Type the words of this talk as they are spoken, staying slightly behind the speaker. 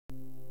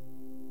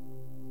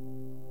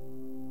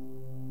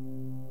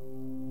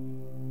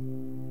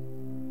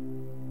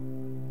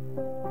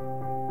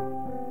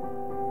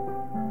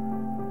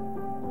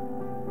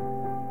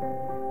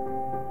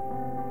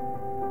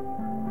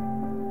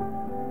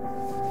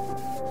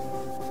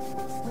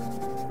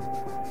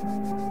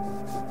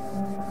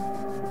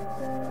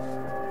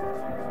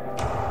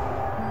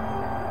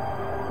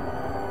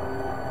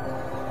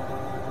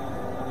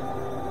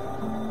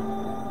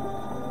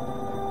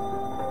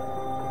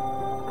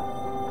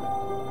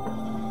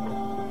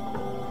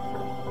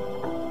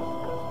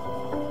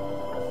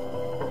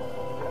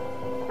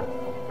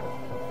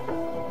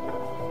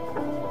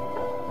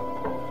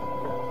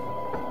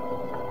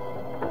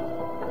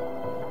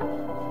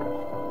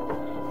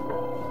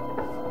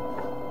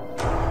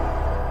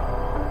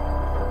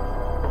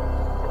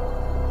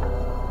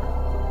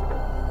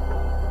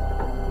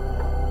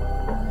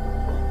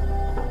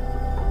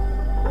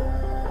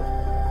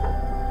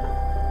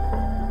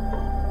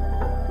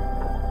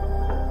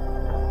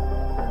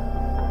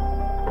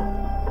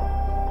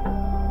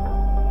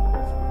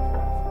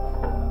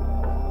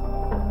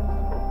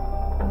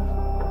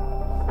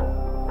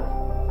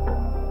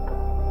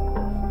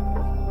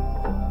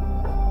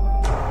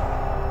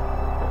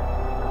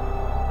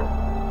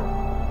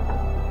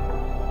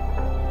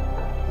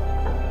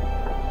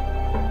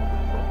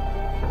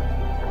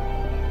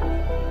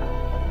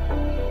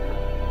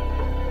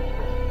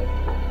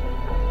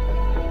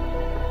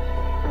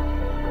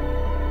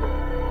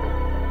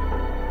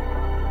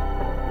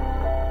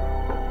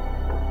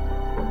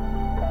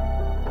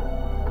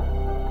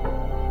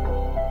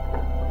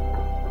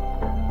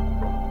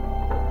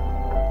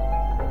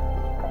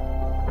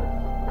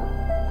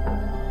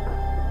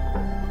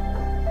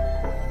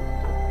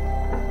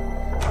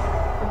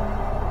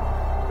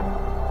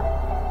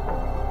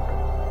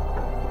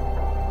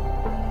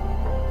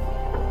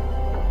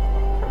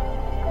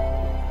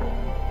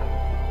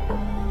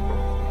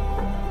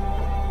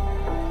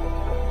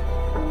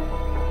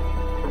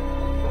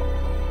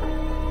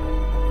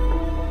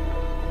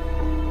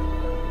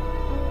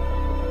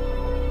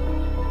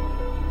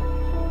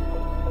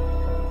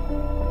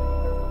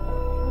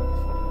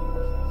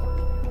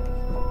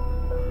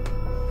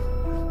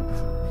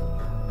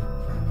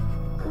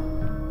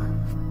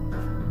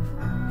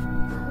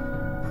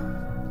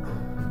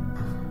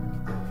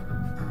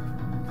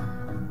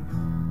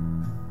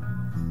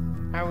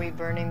we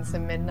burning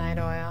some midnight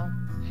oil?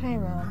 Hey,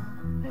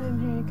 Mom. I didn't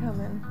hear you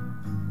coming.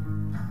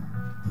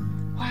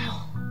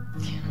 Wow.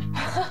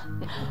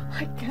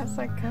 I guess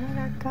I kind of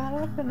got caught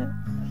up in it.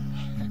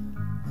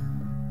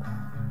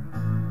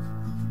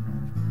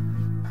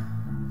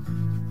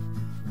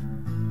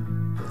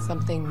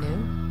 Something new?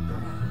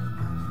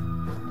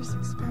 I'm just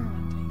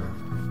experimenting.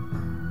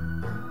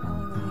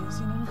 Following the news,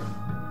 you know?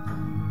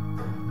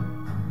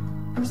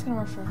 I'm just gonna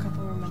work for a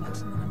couple more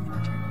minutes and then I'm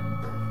gonna turn in.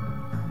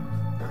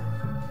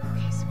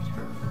 Okay,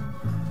 sweetheart.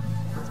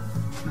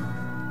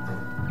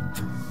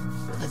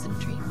 Pleasant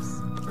dreams.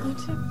 You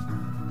too.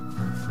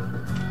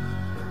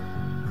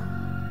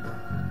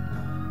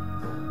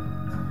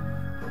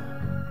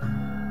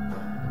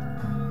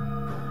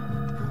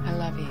 I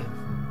love you.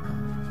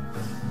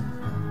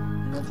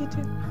 I love you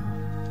too.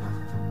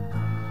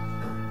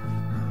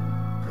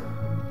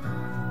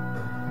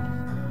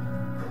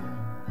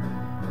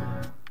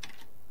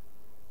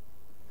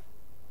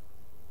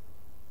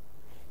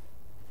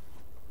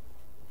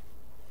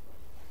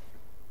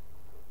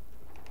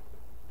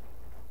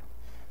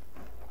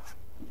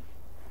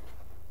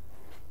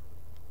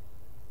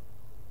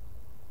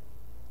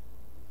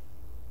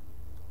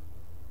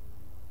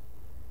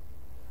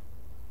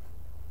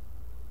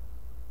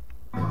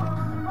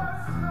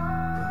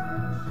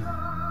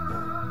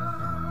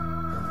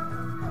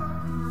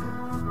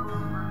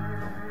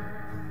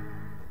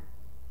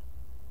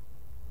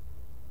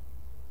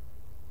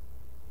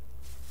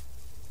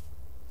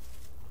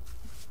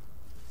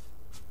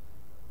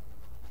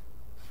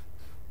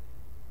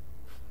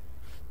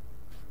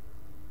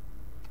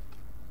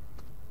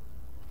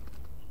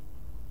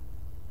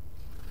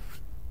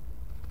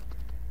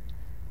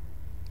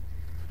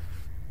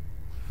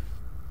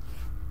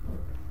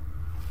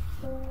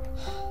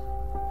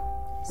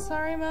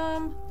 Sorry,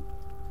 Mom.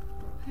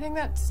 I think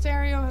that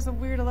stereo has a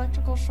weird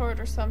electrical short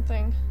or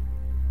something.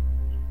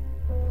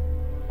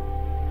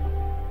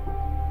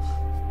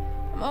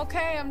 I'm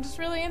okay. I'm just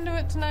really into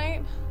it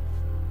tonight.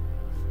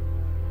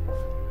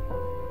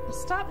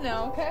 Stop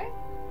now, okay?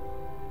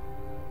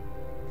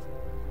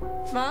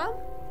 Mom?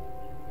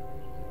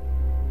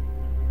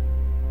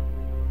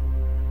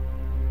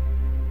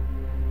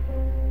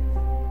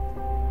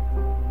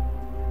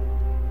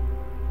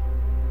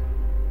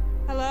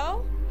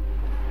 Hello?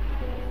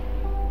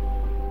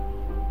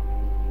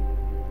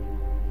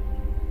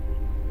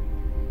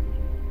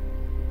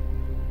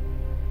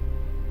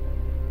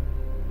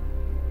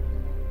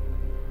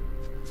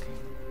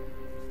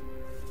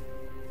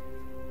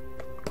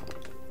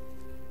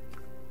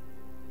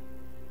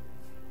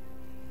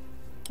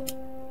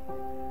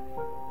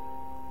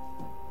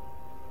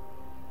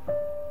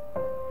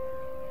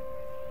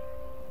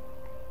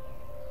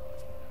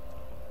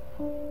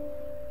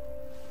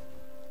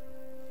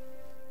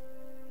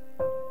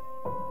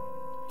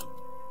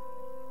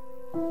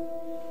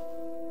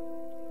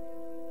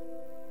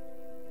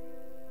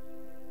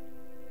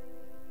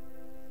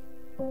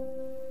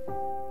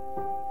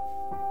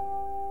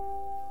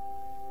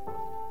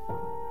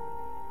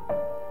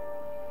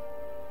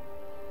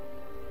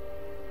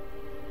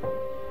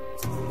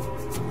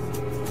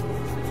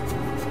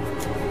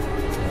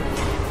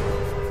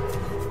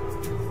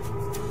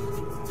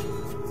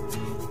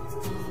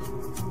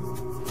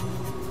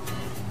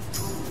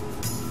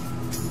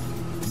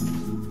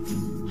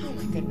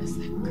 Goodness,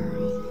 that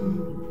girl.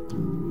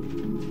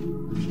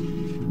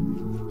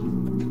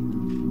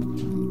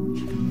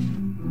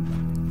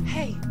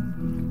 Hey.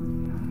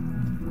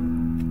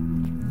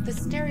 The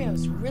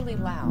stereo's really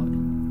loud.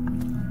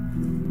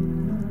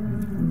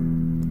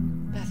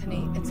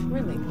 Bethany, it's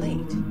really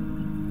late.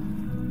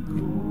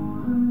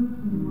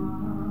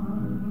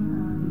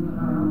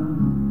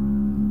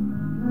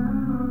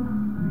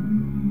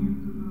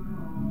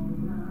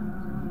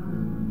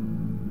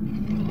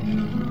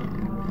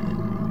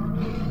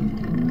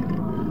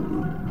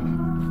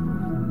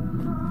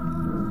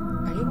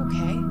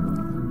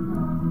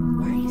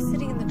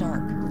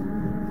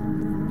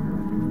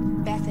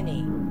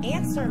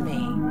 Answer me.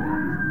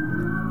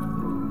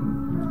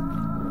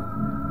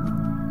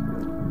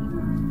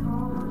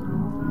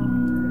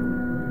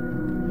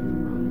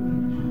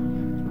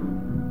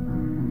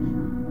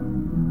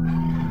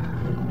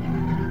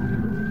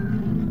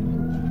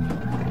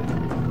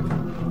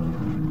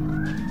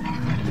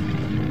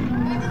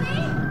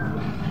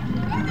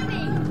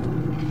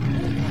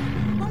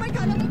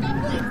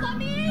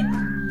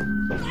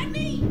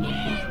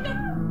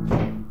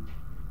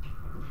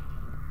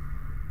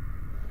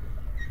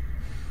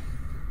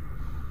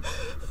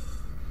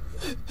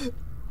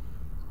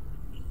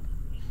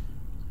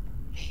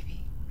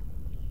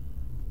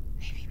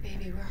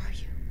 Baby, where are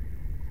you?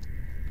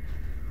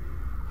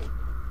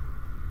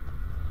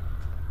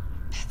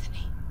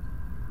 Bethany,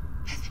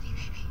 baby, where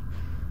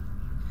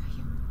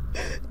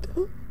are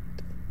you?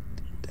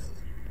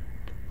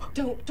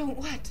 Don't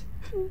what?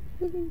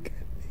 Don't get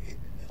me.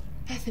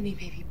 Bethany,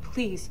 baby,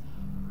 please.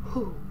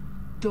 Who?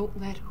 Don't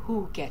let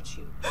who get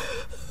you.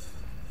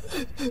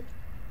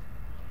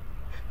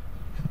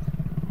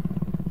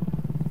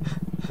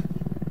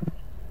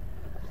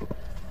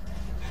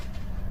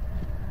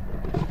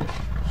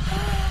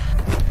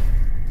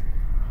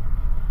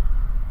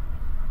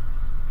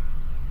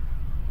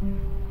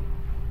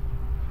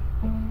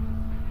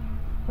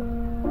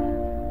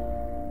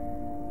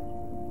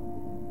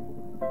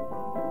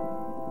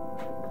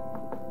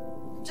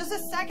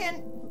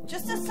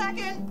 Just a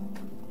second.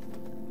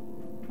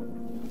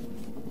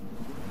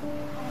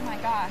 Oh my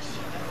gosh.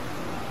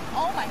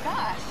 Oh my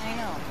gosh. I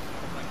know.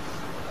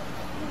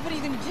 What are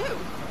you gonna do?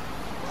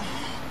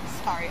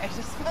 Sorry, I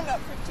just found out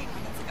 15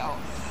 minutes ago.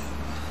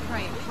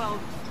 Right, well,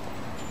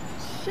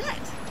 shit.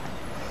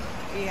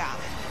 Yeah.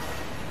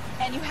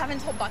 And you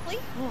haven't told Buckley?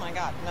 Oh my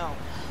God, no.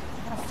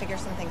 I gotta figure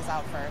some things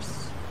out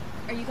first.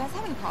 Are you guys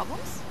having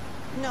problems?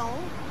 No.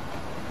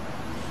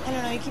 I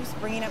don't know, he keeps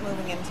bringing up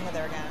moving in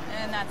together again.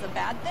 And that's a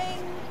bad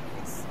thing?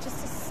 It's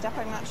just a step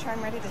I'm not sure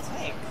I'm ready to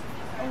take.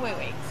 Oh,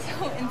 wait.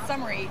 So, in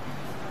summary,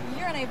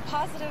 you're in a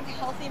positive,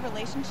 healthy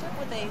relationship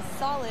with a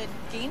solid,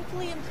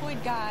 gainfully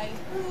employed guy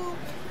who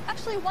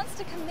actually wants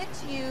to commit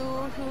to you,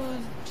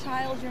 whose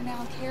child you're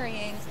now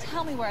carrying.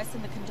 Tell me where I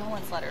send the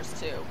condolence letters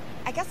to.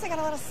 I guess I got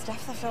a lot of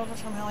stuff left over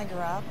from how I grew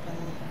up, and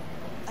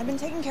I've been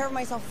taking care of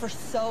myself for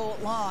so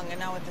long, and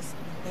now with this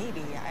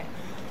baby, I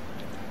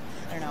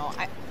don't know.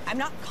 I'm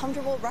not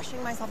comfortable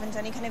rushing myself into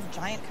any kind of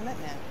giant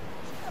commitment.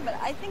 Yeah, but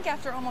I think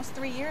after almost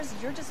 3 years,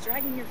 you're just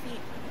dragging your feet.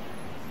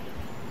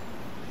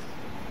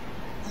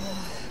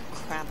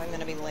 Crap, I'm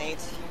gonna be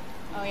late.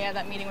 Oh yeah,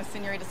 that meeting with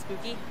Senorita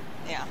Spooky?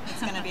 Yeah,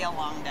 it's gonna be a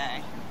long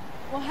day.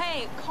 Well,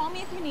 hey, call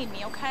me if you need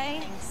me, okay?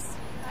 Thanks.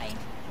 Bye.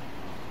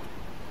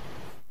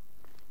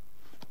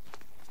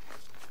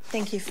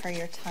 Thank you for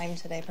your time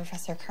today,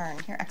 Professor Kern.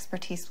 Your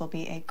expertise will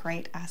be a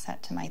great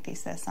asset to my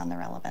thesis on the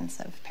relevance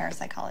of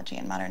parapsychology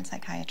and modern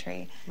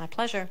psychiatry. My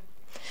pleasure.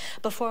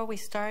 Before we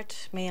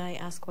start, may I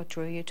ask what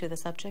drew you to the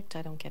subject?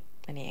 I don't get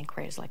many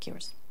inquiries like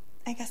yours.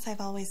 I guess I've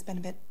always been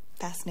a bit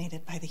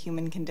fascinated by the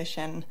human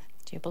condition.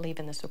 Do you believe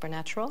in the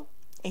supernatural?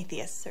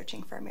 Atheists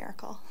searching for a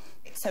miracle.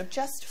 So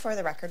just for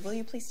the record, will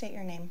you please state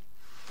your name?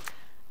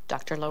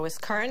 Dr. Lois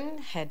Kern,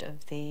 head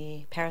of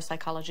the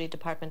Parapsychology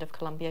Department of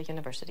Columbia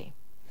University.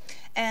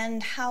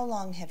 And how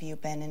long have you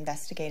been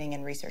investigating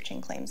and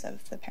researching claims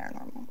of the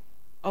paranormal?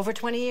 Over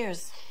 20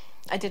 years.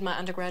 I did my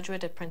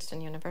undergraduate at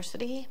Princeton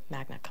University,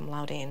 magna cum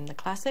laude in the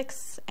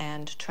classics,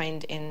 and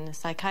trained in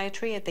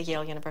psychiatry at the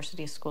Yale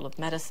University School of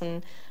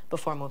Medicine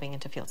before moving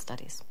into field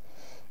studies.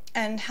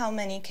 And how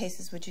many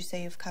cases would you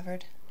say you've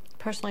covered?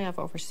 Personally, I've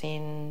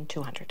overseen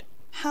 200.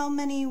 How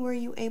many were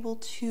you able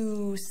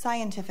to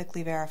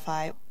scientifically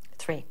verify?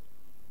 3.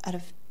 Out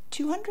of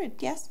 200,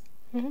 yes?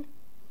 Mm-hmm.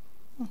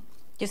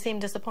 You seem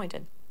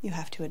disappointed. You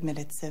have to admit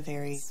it's a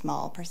very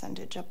small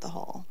percentage of the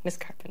whole. Miss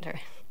Carpenter.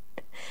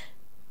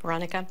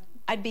 Veronica,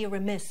 I'd be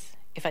remiss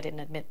if I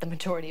didn't admit the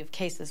majority of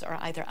cases are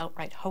either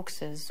outright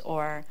hoaxes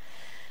or,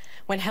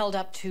 when held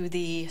up to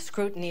the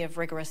scrutiny of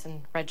rigorous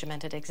and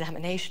regimented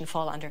examination,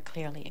 fall under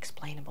clearly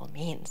explainable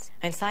means.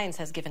 And science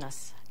has given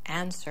us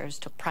answers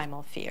to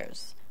primal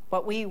fears.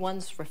 What we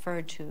once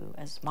referred to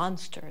as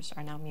monsters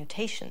are now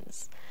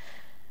mutations.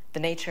 The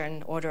nature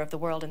and order of the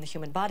world in the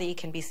human body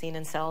can be seen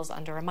in cells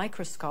under a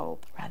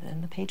microscope rather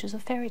than the pages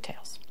of fairy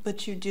tales.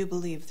 But you do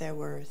believe there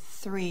were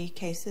 3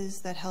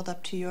 cases that held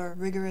up to your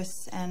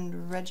rigorous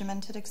and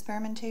regimented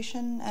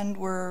experimentation and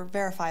were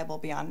verifiable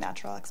beyond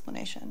natural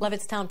explanation?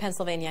 Levittstown,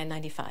 Pennsylvania in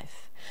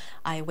 '95.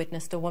 I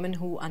witnessed a woman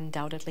who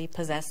undoubtedly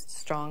possessed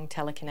strong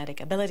telekinetic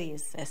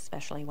abilities,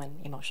 especially when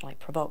emotionally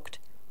provoked.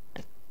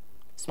 And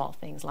small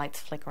things,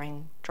 lights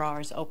flickering,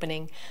 drawers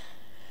opening.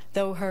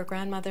 Though her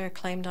grandmother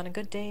claimed on a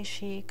good day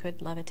she could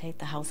levitate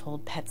the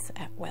household pets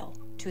at will.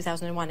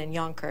 2001 in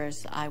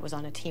Yonkers, I was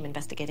on a team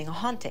investigating a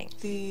haunting.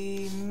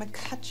 The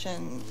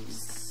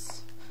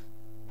McCutcheons.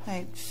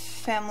 My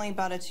family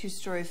bought a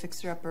 2-story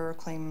fixer-upper,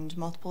 claimed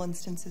multiple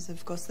instances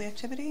of ghostly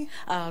activity.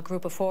 A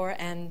group of 4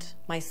 and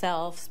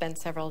myself spent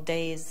several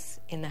days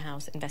in the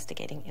house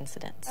investigating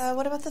incidents.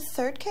 What about the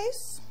 3rd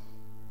case?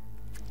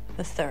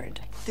 The 3rd.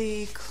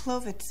 The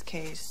Klovitz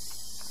case.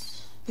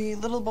 The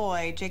little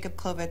boy, Jacob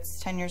Klovitz,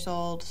 10 years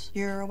old.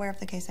 You're aware of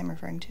the case I'm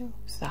referring to?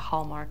 It's the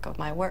hallmark of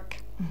my work.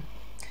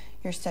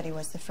 Your study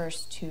was the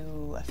first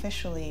to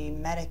officially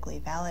medically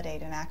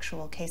validate an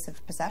actual case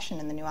of possession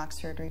in the New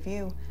Oxford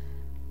Review.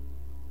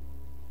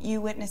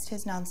 You witnessed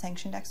his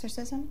non-sanctioned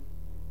exorcism?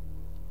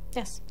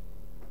 Yes.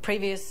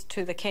 Previous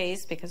to the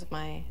case, because of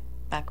my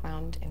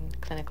background in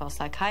clinical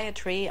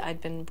psychiatry, I'd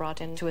been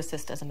brought in to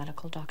assist as a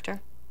medical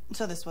doctor.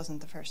 So this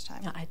wasn't the first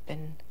time? No, I'd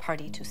been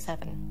party to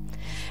 7.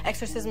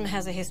 Exorcism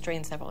has a history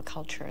in several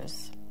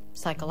cultures.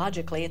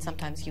 Psychologically, it's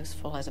sometimes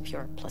useful as a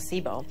pure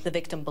placebo. The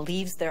victim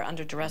believes they're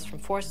under duress from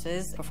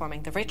forces.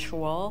 Performing the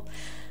ritual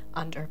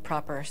under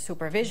proper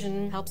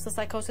supervision helps the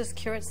psychosis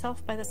cure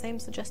itself by the same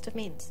suggestive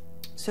means.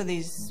 So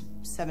these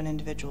 7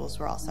 individuals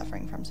were all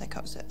suffering from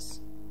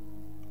psychosis?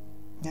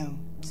 No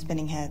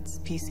spinning heads,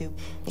 pea soup?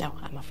 No,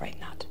 I'm afraid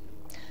not.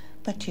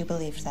 But you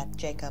believed that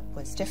Jacob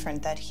was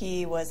different, that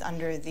he was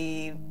under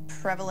the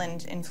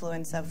prevalent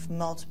influence of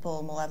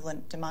multiple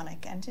malevolent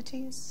demonic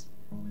entities?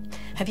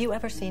 Have you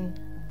ever seen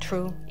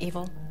true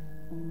evil?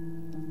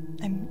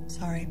 I'm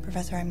sorry,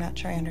 Professor, I'm not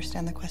sure I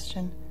understand the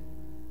question.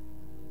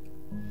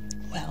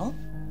 Well,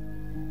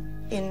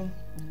 in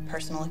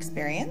personal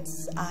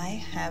experience,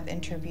 I have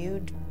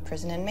interviewed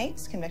prison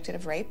inmates convicted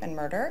of rape and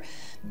murder,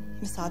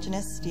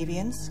 misogynists,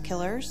 deviants,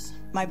 killers.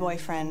 My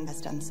boyfriend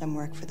has done some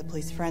work for the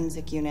police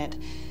forensic unit.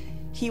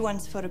 He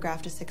once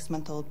photographed a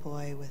 6-month-old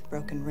boy with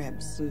broken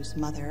ribs, whose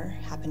mother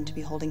happened to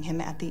be holding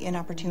him at the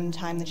inopportune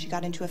time that she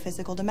got into a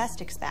physical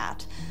domestic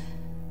spat.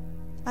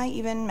 I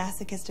even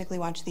masochistically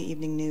watch the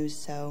evening news,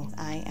 so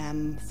I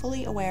am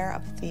fully aware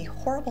of the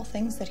horrible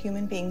things that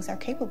human beings are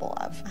capable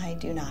of. I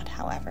do not,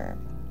 however,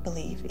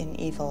 believe in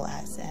evil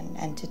as an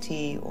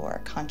entity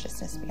or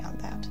consciousness beyond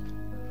that.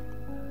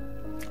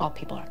 All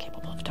people are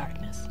capable of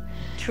darkness.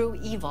 True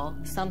evil,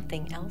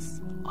 something else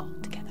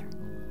altogether.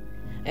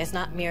 It's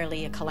not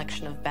merely a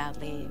collection of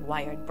badly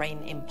wired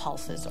brain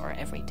impulses or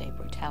everyday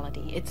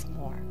brutality. It's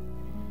more.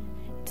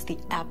 It's the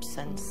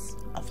absence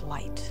of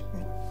light.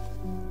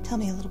 Tell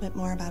me a little bit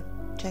more about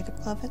Jacob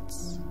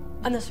Klovitz.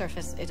 On the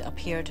surface, it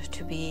appeared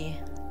to be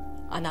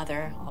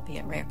another,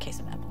 albeit rare,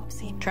 case of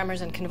epilepsy. Tremors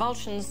and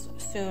convulsions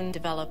soon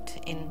developed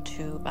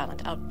into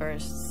violent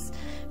outbursts,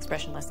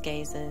 expressionless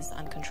gazes,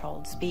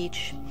 uncontrolled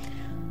speech.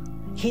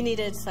 He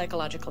needed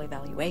psychological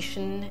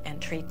evaluation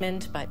and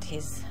treatment, but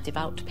his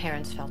devout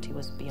parents felt he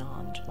was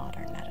beyond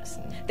modern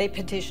medicine. They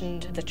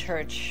petitioned the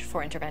church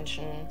for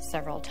intervention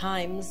several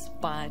times,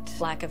 but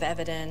lack of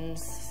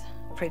evidence,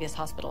 previous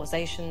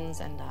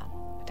hospitalizations, and a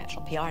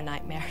potential PR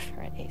nightmare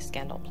for a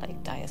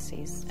scandal-plagued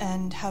diocese.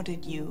 And how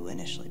did you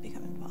initially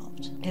become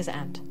involved? His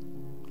aunt,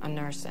 a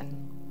nurse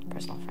and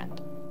personal friend.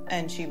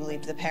 And she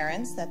believed the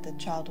parents that the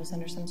child was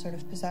under some sort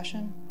of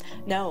possession?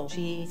 No,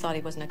 she thought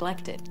he was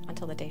neglected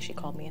until the day she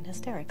called me in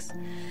hysterics.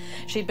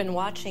 She'd been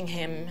watching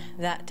him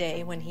that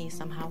day when he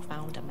somehow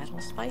found a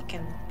metal spike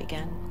and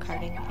began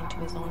carving into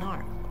his own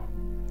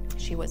arm.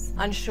 She was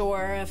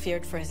unsure,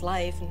 feared for his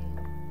life, and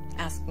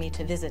asked me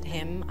to visit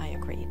him. I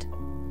agreed.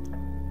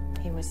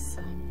 He was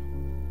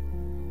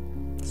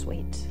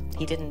sweet.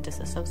 He didn't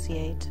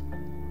disassociate.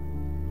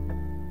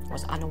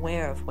 Was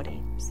unaware of what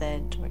he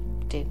said or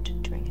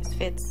did during his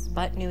fits,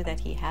 but knew that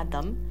he had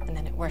them, and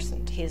then it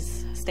worsened.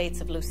 His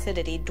states of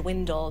lucidity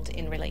dwindled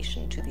in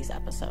relation to these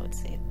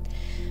episodes. It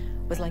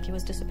was like he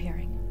was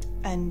disappearing.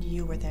 And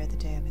you were there the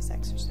day of his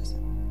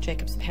exorcism?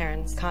 Jacob's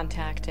parents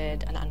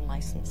contacted an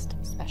unlicensed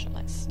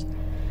specialist,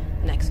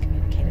 an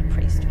excommunicated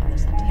priest, Father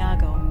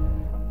Santiago.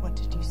 What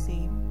did you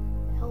see?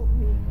 Help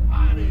me.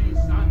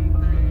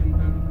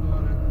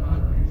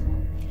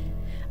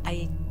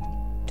 I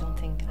don't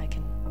think I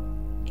can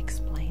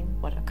explain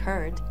what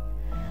occurred.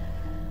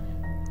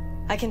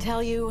 I can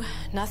tell you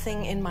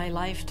nothing in my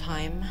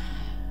lifetime,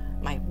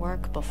 my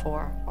work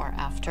before or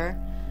after,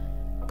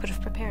 could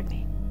have prepared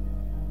me.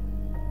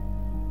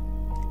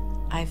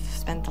 I've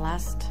spent the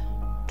last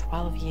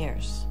 12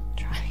 years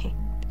trying.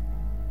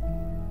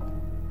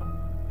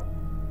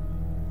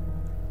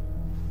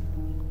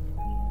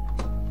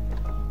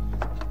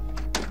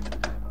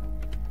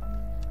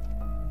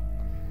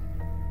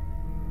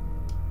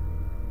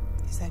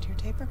 Is that your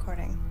tape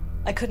recording?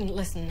 I couldn't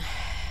listen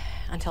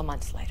until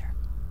months later.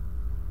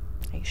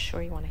 Are you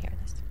sure you want to hear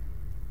this?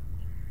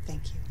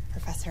 Thank you,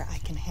 Professor. I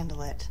can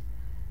handle it.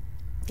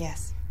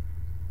 Yes.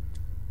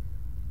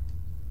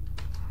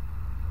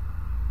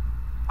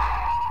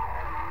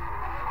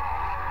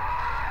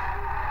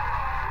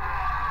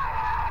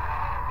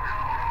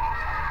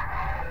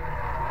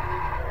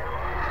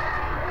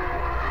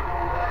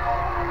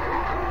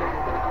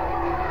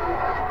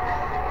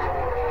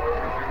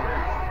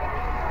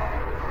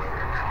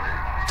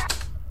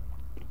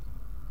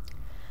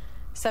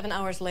 Seven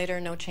hours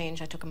later, no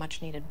change. I took a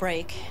much-needed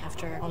break.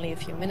 After only a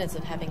few minutes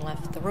of having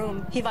left the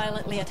room, he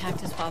violently attacked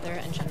his father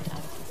and jumped out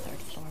of the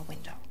third-floor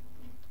window.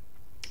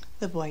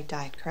 The boy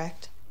died,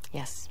 correct?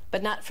 Yes,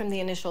 but not from the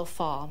initial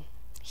fall.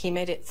 He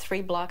made it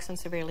 3 blocks on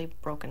severely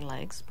broken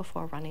legs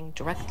before running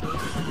directly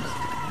into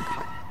the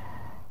car.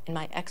 In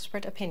my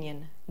expert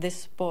opinion,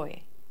 this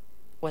boy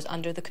was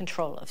under the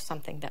control of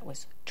something that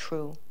was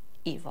true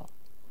evil.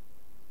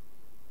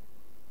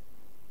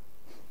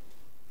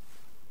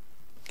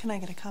 Can I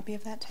get a copy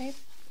of that tape?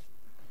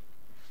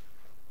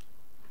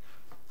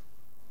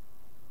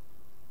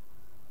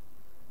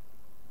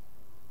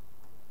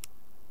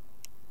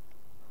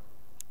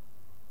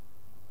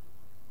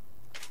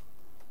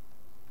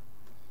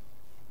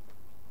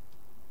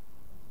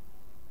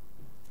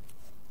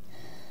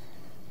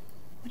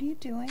 What are you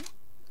doing?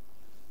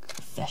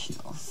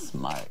 Professional,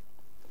 smart,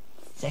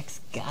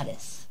 sex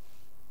goddess.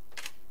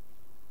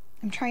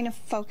 I'm trying to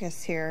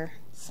focus here.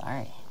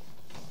 Sorry.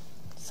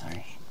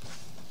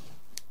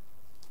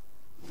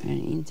 Very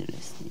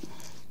interesting.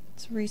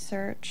 It's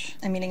research.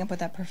 I'm meeting up with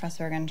that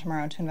professor again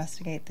tomorrow to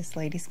investigate this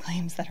lady's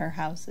claims that her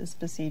house is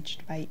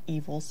besieged by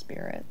evil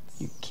spirits.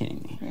 You're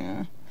kidding me.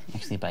 Yeah.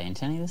 Actually buy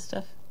into any of this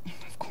stuff?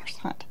 Of course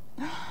not.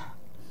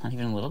 Not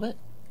even a little bit?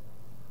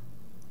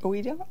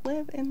 We don't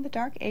live in the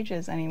Dark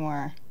Ages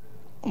anymore.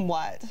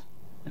 What?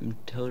 I'm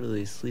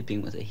totally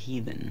sleeping with a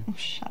heathen. Oh,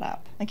 shut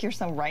up. Like you're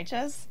so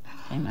righteous?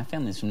 Hey, my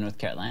family's from North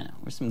Carolina.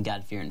 We're some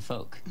God-fearing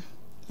folk.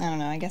 I don't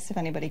know. I guess if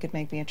anybody could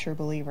make me a true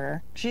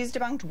believer. She's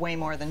debunked way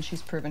more than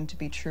she's proven to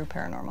be true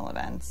paranormal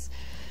events.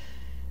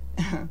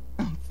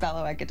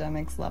 Fellow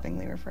academics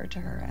lovingly refer to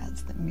her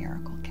as the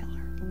miracle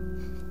killer.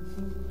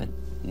 But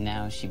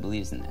now she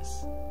believes in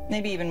this.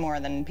 Maybe even more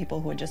than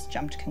people who had just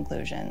jumped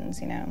conclusions,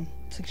 you know?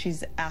 It's like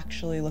she's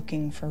actually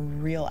looking for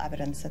real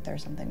evidence that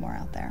there's something more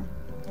out there.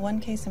 One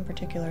case in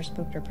particular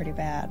spooked her pretty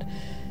bad.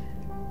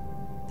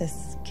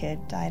 This kid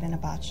died in a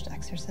botched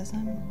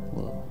exorcism.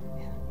 Whoa.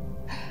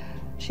 Yeah.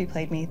 She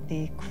played me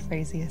the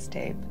craziest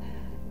tape.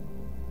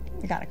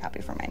 I got a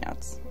copy for my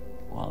notes.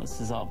 Well,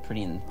 this is all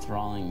pretty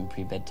enthralling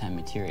pre-bedtime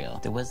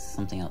material. There was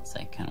something else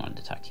I kind of wanted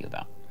to talk to you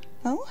about.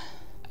 Oh?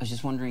 I was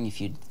just wondering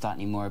if you'd thought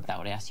any more about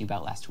what I asked you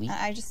about last week.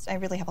 I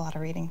really have a lot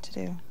of reading to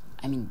do.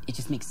 I mean, it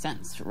just makes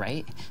sense,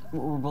 right?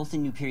 We're both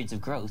in new periods of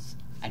growth.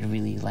 I'd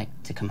really like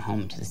to come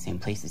home to the same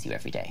place as you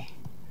every day.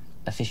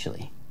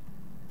 Officially.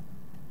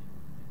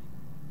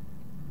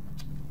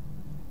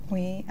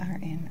 We are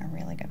in a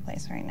really good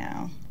place right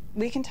now.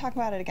 We can talk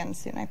about it again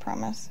soon, I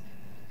promise.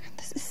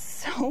 This is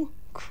so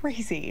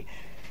crazy.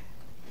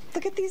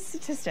 Look at these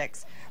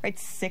statistics, right?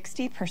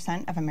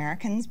 60% of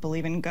Americans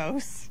believe in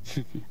ghosts.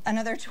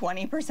 Another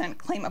 20%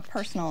 claim a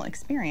personal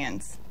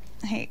experience.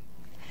 Hey,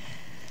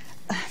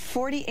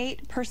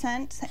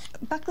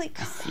 48%. Buckley,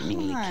 come on. I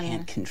seemingly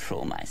can't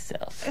control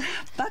myself.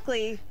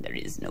 Buckley. There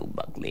is no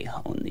Buckley,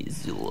 only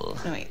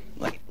Zool. No,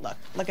 wait,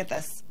 look at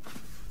this.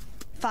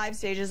 5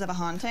 stages of a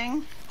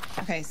haunting.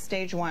 Okay,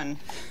 stage 1,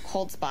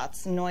 cold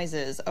spots,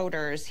 noises,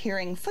 odors,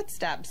 hearing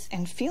footsteps,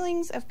 and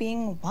feelings of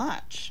being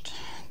watched.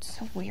 It's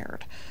so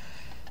weird.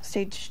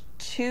 Stage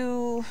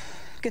 2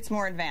 gets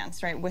more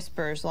advanced, right?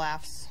 Whispers,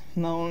 laughs,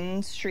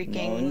 moans,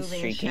 shrieking,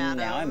 moving shadows.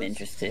 Now I'm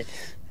interested.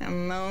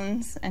 And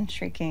moans and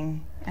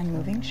shrieking and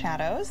moving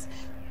shadows.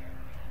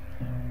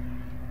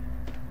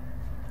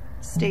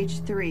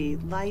 Stage 3,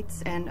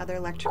 lights and other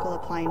electrical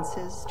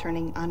appliances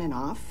turning on and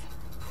off.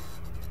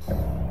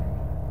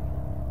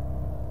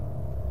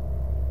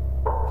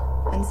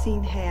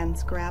 Unseen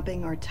hands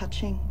grabbing or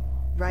touching,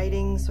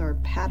 writings or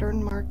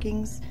pattern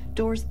markings,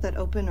 doors that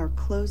open or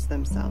close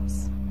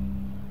themselves.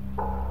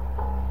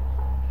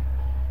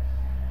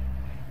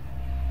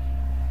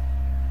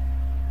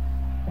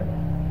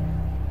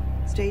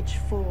 Stage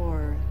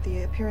 4,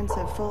 the appearance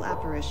of full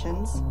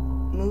apparitions,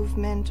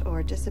 movement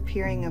or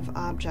disappearing of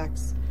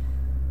objects,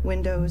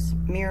 windows,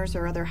 mirrors,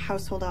 or other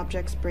household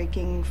objects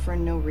breaking for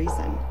no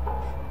reason.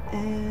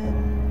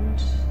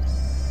 And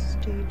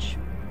stage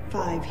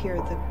 5 here,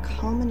 the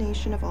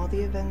culmination of all the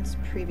events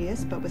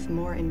previous, but with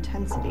more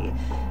intensity.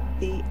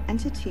 The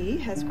entity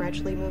has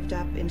gradually moved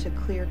up into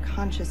clear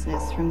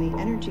consciousness from the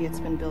energy it's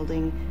been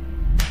building,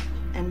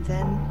 and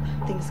then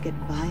things get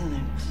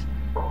violent.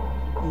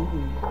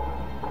 Ooh.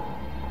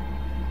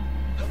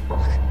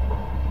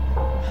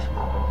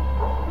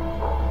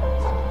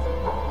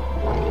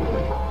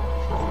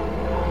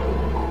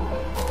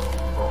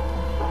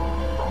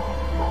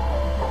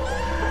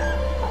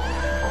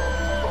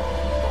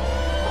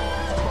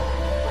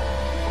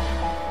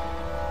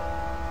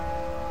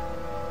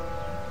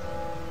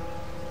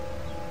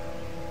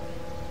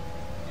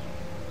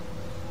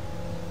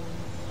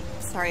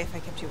 Sorry if I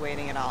kept you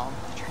waiting at all.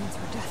 The trains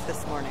were death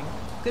this morning.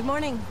 Good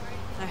morning.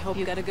 I hope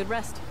you got a good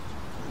rest.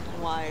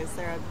 Why? Is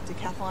there a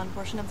decathlon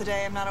portion of the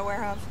day I'm not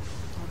aware of?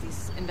 Well,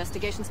 these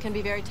investigations can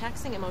be very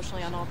taxing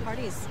emotionally on all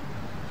parties.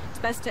 It's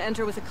best to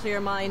enter with a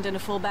clear mind and a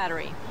full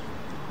battery.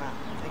 Well,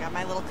 I got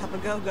my little cup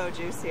of go-go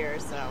juice here,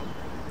 so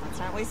let's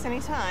not waste any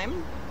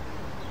time.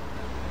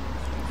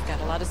 You've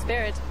got a lot of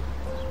spirit.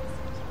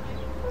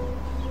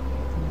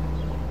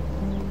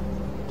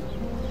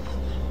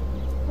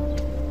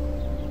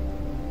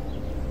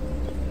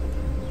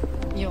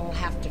 You'll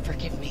have to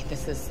forgive me.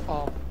 This is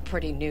all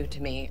pretty new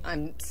to me.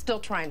 I'm still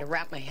trying to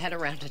wrap my head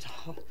around it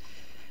all.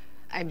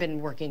 I've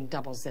been working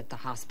doubles at the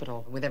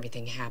hospital with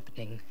everything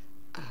happening.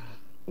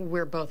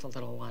 We're both a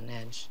little on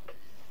edge.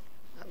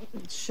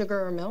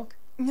 Sugar or milk?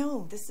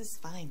 No, this is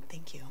fine,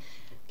 thank you.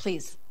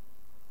 Please,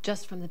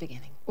 just from the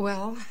beginning.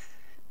 Well,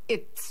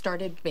 it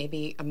started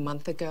maybe a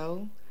month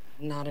ago.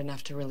 Not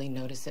enough to really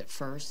notice at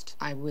first.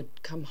 I would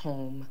come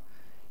home.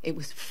 It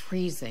was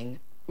freezing.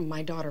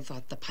 My daughter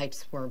thought the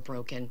pipes were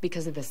broken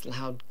because of this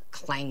loud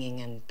clanging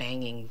and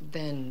banging.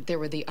 Then there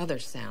were the other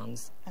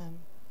sounds.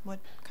 What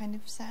kind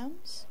of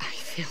sounds? I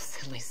feel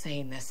silly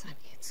saying this. I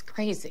mean, it's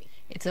crazy.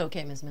 It's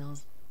okay, Ms.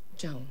 Mills.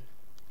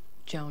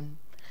 Joan.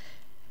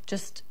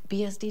 Just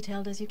be as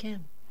detailed as you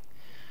can.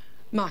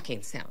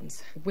 Mocking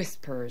sounds,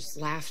 whispers,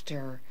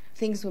 laughter.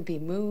 Things would be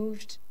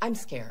moved. I'm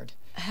scared.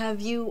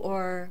 Have you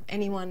or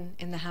anyone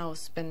in the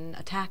house been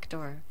attacked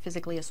or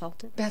physically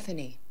assaulted?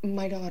 Bethany,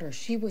 my daughter,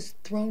 she was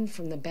thrown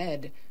from the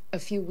bed a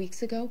few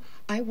weeks ago.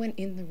 I went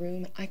in the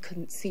room. I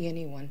couldn't see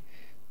anyone,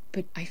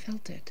 but I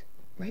felt it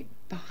right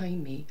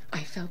behind me.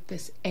 I felt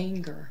this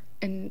anger.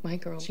 And my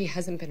girl, she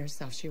hasn't been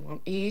herself. She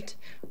won't eat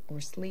or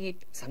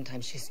sleep.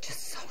 Sometimes she's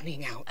just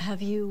zoning out.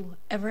 Have you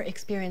ever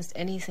experienced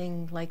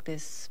anything like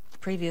this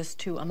previous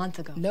to a month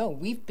ago? No,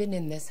 we've been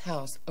in this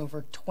house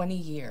over 20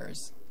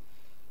 years.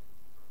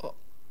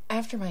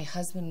 After my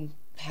husband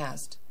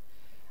passed,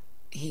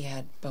 he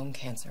had bone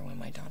cancer when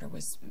my daughter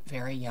was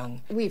very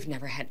young. We've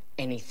never had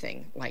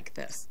anything like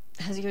this.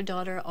 Has your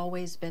daughter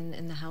always been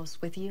in the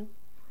house with you?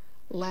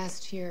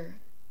 Last year,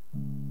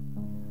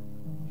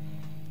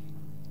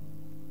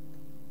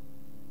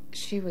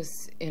 She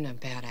was in a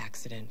bad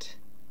accident.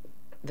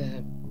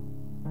 The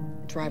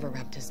driver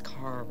wrapped his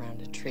car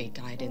around a tree,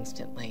 died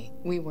instantly.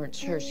 We weren't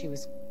sure she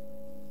was...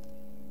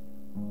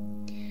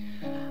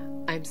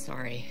 I'm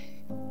sorry.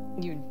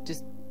 You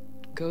just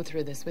go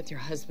through this with your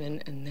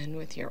husband and then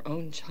with your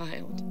own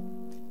child.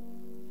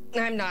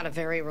 I'm not a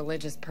very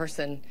religious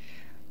person,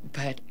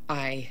 but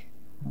I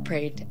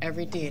prayed to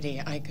every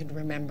deity I could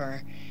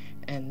remember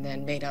and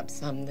then made up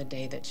some the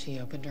day that she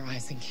opened her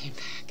eyes and came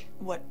back.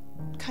 What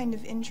kind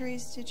of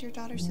injuries did your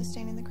daughter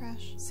sustain in the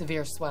crash?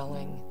 Severe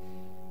swelling,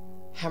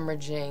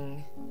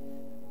 hemorrhaging.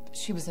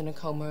 She was in a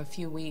coma a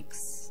few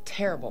weeks.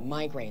 Terrible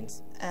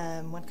migraines.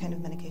 What kind of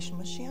medication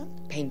was she on?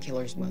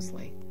 Painkillers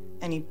mostly.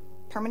 Any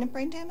permanent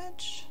brain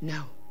damage?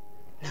 No.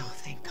 No,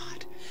 thank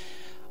God.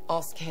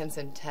 All scans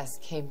and tests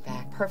came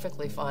back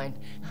perfectly fine.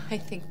 I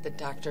think the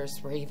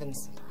doctors were even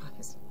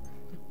surprised.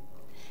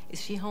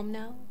 Is she home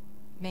now?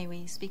 May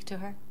we speak to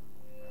her?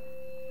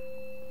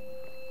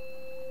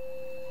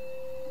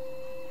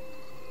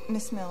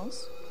 Miss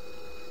Mills,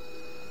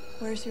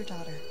 where's your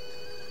daughter?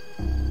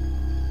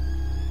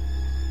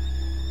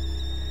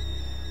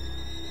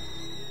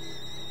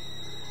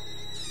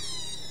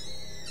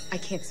 I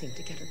can't seem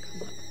to get her to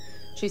come up.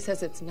 She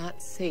says it's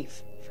not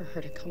safe for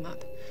her to come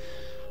up.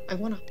 I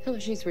want to tell her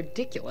she's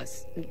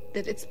ridiculous,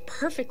 that it's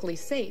perfectly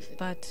safe.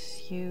 But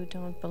you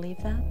don't believe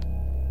that?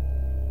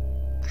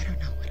 I don't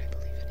know what I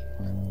believe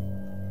anymore.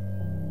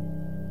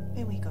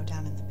 May we go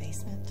down in the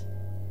basement?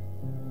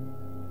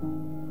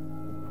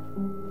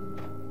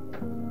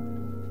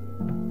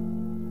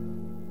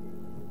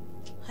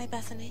 Hi,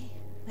 Bethany.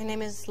 My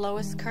name is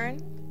Lois Kern,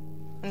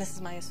 and this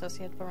is my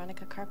associate,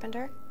 Veronica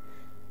Carpenter.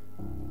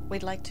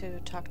 We'd like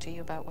to talk to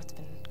you about what's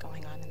been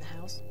going on in the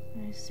house.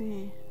 I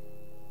see.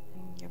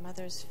 Your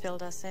mother's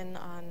filled us in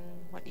on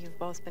what you've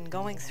both been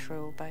going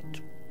through, but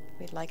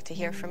we'd like to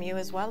hear from you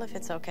as well, if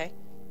it's okay.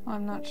 Well,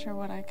 I'm not sure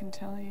what I can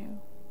tell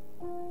you.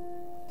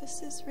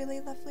 This is really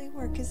lovely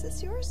work. Is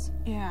this yours?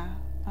 Yeah,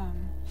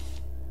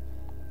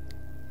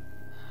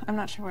 I'm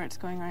not sure where it's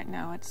going right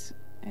now.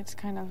 It's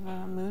kind of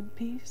a mood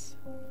piece.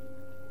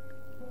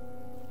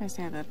 I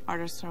say that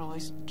artists are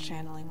always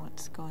channeling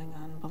what's going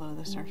on below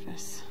the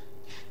surface.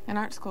 In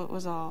art school, it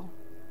was all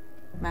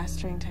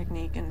mastering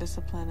technique and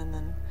discipline and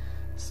then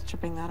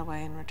stripping that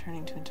away and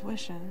returning to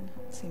intuition.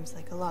 Seems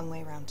like a long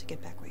way around to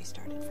get back where you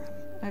started from.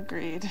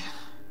 Agreed. Do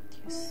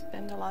you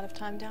spend a lot of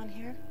time down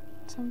here?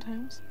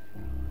 Sometimes.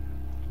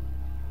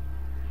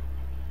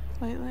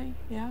 Lately,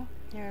 yeah.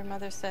 Your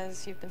mother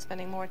says you've been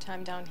spending more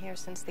time down here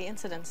since the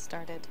incident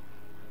started.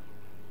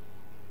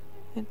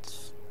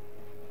 It's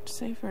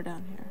safer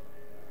down here.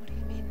 What do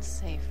you mean,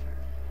 safer?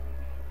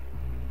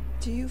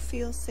 Do you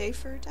feel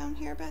safer down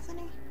here,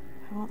 Bethany?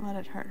 I won't let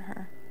it hurt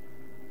her.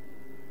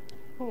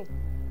 Who?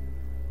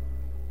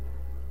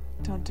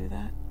 Don't do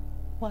that.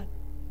 What?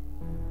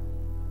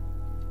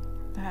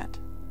 That.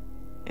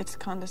 It's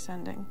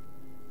condescending.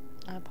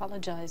 I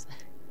apologize.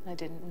 I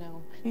didn't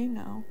know. You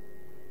know.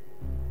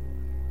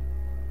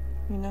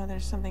 You know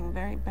there's something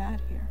very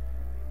bad here.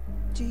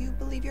 Do you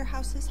believe your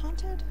house is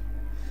haunted?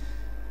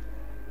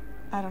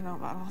 I don't know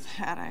about all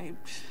that.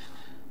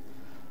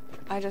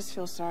 I just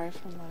feel sorry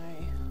for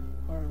my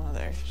poor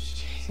mother.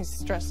 She's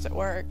stressed at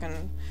work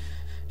and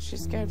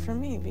she's scared for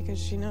me because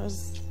she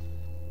knows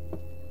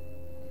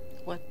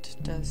What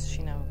does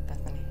she know,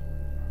 Bethany?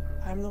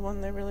 I'm the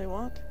one they really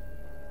want.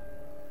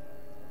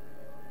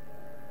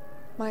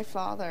 My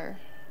father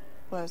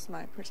was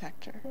my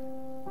protector.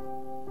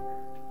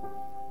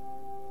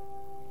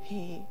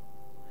 He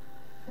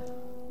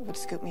would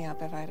scoop me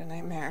up if I had a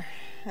nightmare,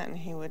 and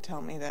he would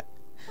tell me that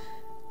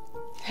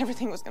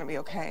everything was going to be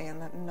okay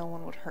and that no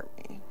one would hurt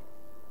me.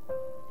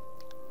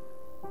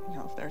 You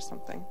know, if there's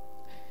something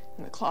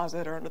in the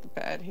closet or under the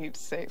bed, he'd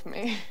save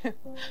me.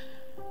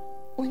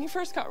 When he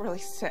first got really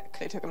sick,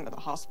 they took him to the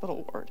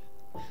hospital ward.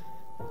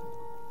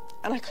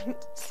 And I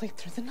couldn't sleep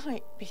through the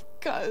night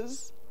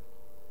because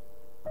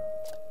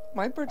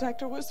my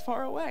protector was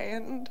far away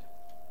and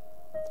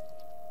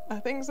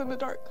things in the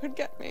dark could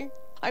get me.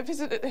 I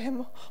visited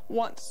him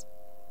once.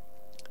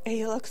 And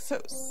he looked so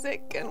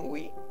sick and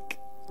weak.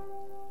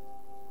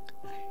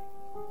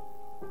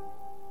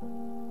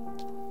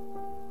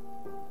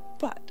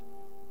 But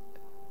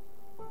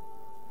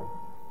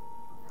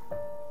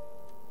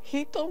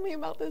he told me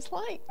about this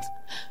light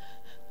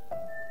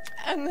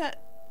and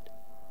that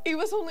he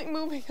was only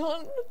moving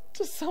on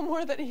to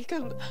somewhere that he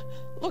could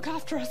look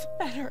after us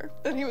better,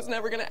 that he was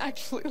never going to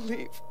actually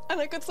leave.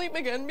 And I could sleep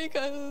again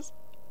because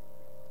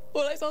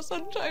when I saw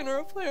sunshine or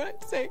a flare,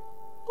 I'd say,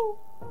 oh,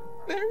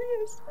 there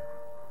he is.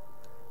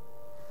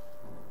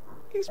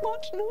 He's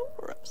watching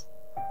over us.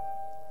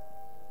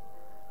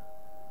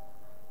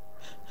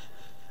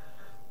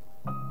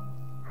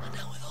 And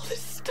now with all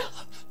this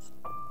stuff,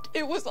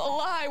 it was a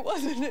lie,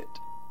 wasn't it?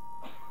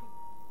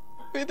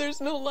 I mean, there's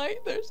no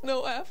light, there's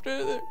no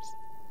after,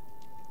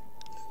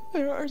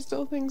 there are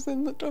still things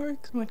in the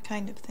dark. What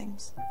kind of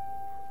things?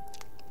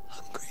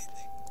 Hungry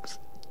things.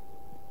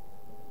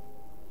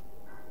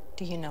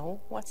 Do you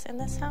know what's in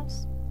this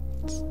house?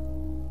 It's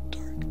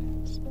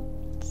darkness.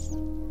 It's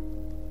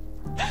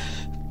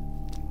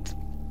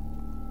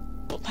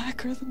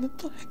Blacker than the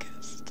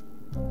blackest.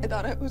 I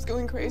thought I was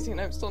going crazy, and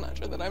I'm still not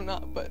sure that I'm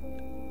not, but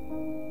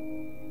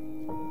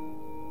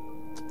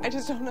I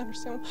just don't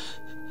understand.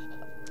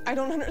 I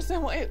don't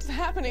understand why it's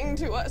happening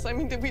to us. I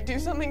mean, did we do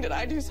something? Did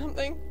I do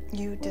something?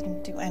 You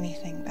didn't do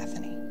anything,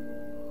 Bethany.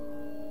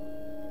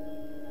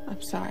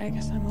 I'm sorry. I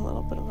guess I'm a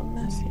little bit of a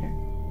mess here.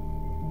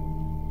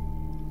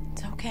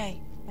 It's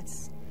okay.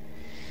 It's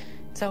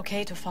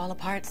okay to fall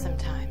apart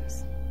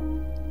sometimes.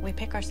 We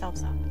pick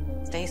ourselves up,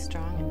 stay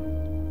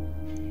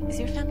strong. Is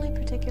your family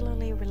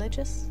particularly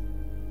religious?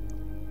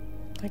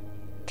 Like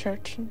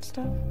church and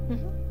stuff?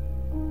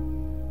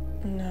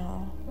 Mm-hmm.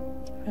 No.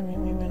 I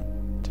mean, we went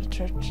to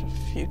church a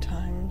few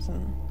times,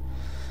 and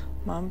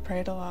Mom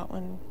prayed a lot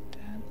when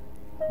Dad...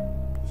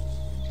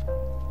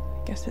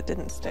 I guess it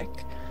didn't stick.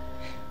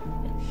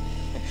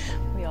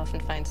 We often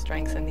find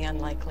strength in the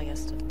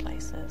unlikeliest of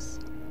places.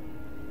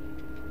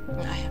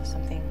 I have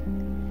something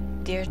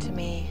dear to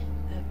me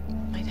that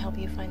might help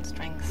you find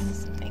strength,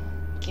 something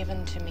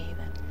given to me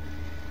that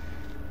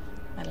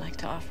I'd like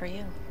to offer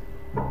you.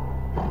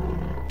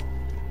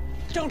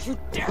 Don't you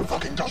dare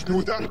fucking touch me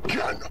with that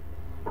again!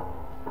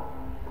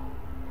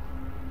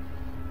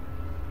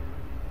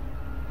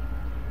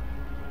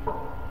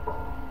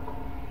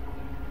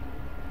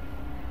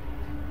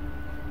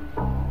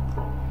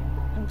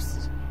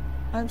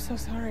 I'm so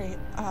sorry.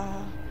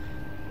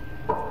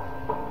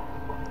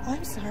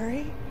 I'm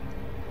sorry.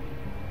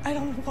 I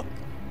don't know what...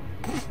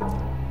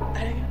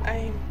 I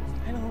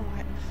don't know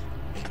why...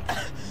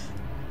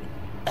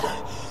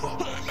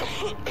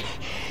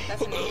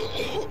 Bethany?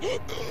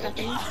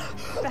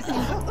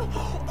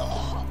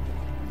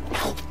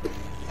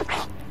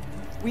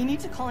 We need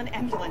to call an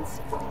ambulance.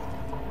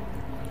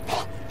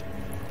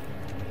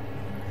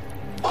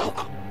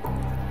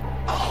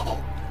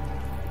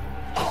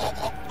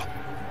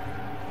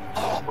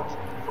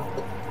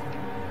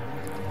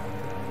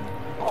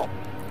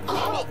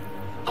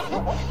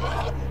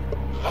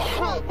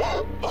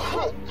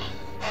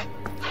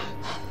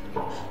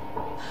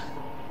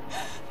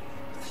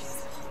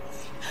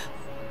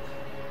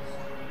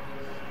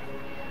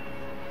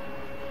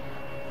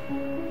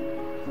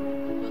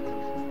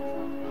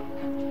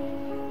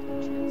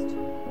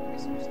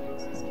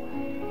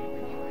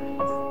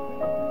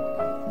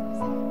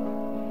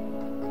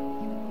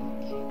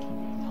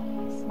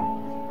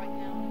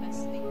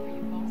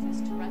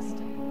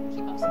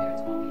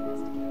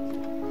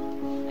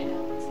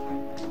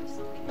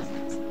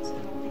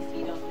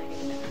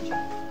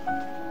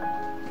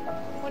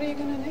 What are you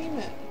gonna name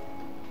it?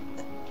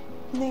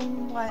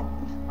 Name what?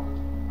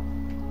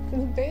 The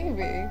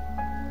baby.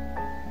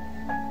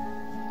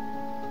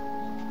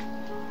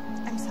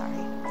 I'm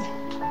sorry.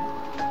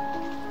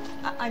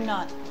 I'm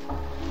not.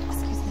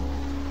 Excuse me.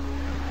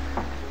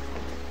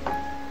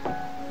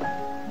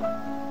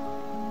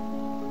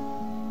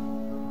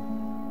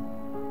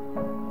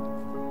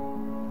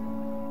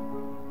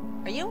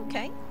 Are you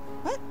okay?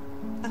 What?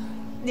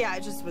 Yeah, I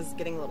just was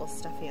getting a little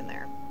stuffy in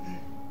there.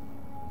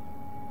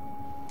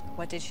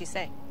 What did she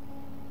say?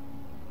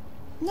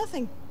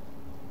 Nothing.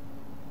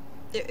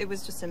 It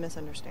was just a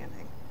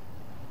misunderstanding.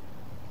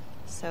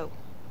 So,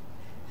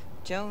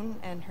 Joan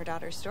and her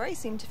daughter's story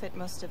seem to fit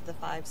most of the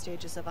 5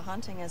 stages of a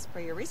haunting as per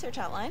your research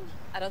outline.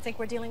 I don't think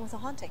we're dealing with a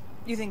haunting.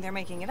 You think they're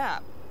making it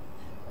up?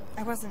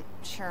 I wasn't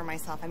sure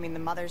myself. I mean, the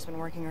mother's been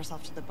working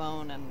herself to the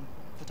bone, and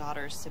the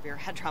daughter's severe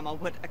head trauma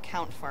would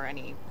account for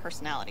any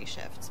personality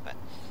shifts, but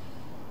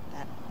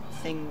that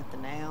thing with the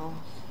nail...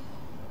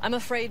 I'm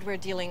afraid we're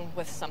dealing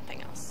with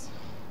something else.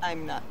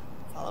 I'm not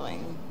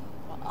following.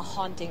 Well, a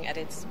haunting at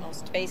its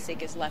most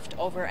basic is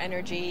leftover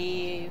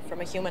energy from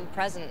a human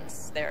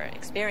presence, their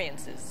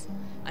experiences.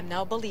 I'm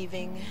now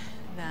believing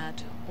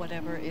that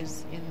whatever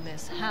is in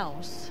this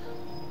house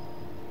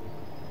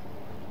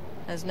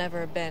has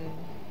never been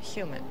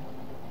human.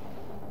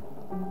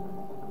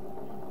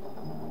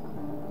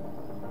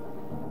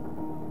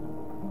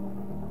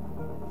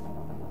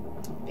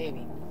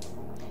 Baby,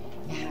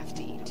 you have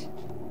to eat.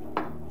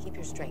 Keep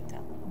your strength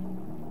up.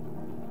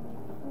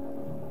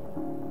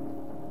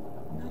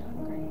 Not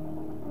hungry.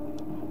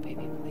 Oh,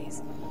 baby,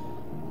 please.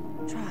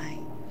 Try.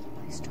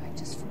 Please try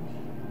just for me.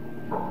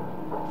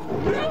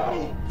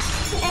 No!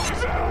 I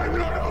said I'm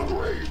not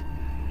hungry!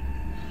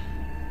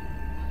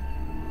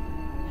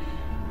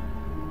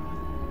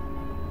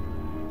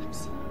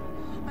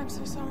 I'm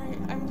so sorry.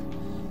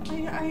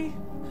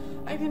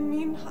 I didn't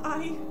mean...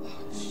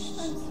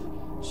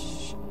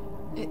 Shh.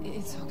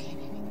 It's okay,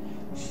 baby.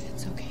 Shh,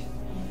 it's okay.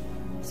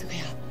 It's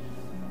okay.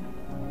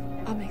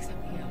 I'll make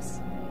something else.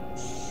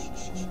 Shh.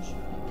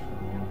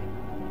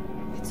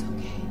 It's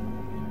okay.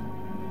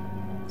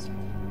 It's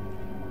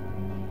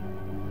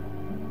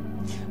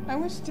okay. I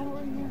wish Dad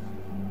were here.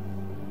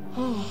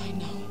 Oh, I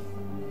know.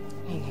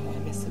 I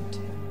miss him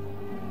too.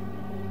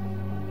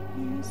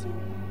 You miss him?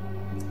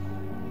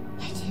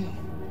 I do.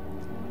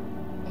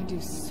 I do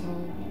so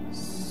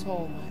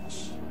much.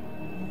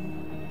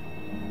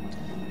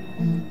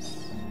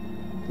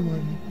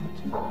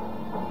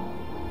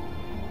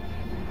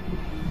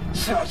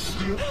 Shut up!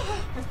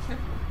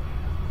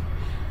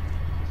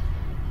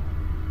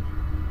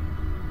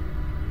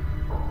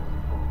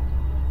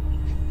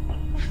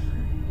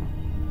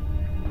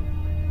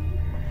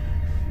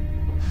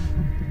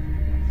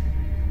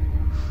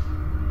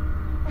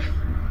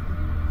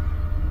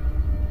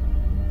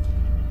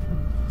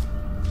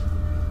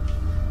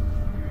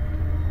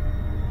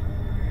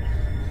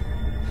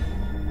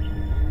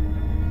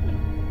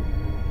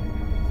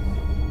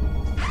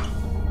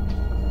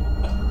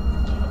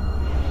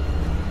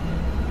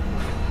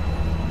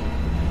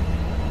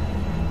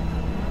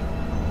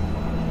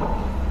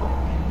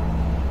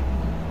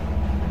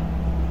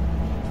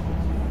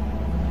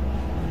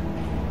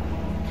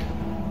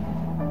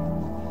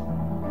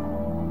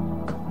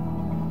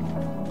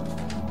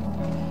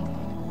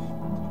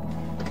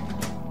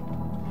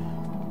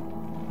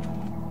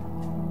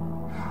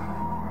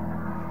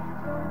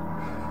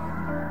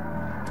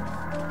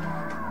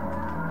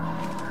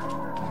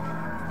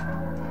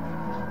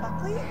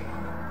 Buckley?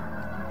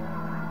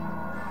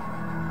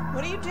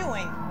 What are you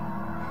doing?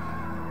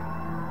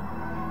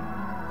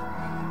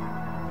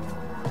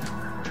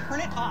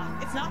 Turn it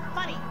off. It's not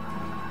funny.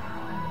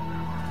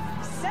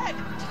 I said,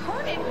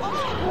 turn it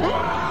off!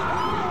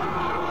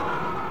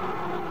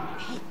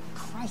 Hey,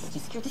 Christ,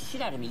 you scared the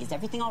shit out of me. Is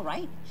everything all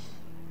right?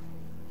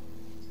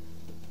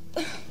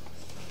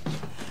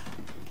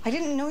 I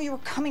didn't know you were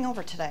coming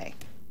over today.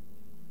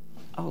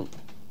 Oh,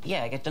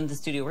 yeah, I got done at the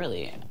studio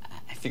early.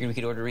 I figured we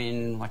could order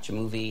in, watch a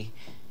movie.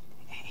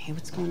 Hey,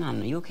 what's going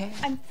on? Are you okay?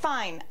 I'm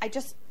fine.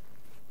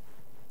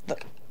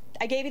 Look,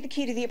 I gave you the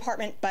key to the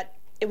apartment, but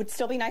it would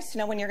still be nice to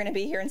know when you're going to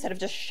be here instead of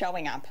just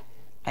showing up.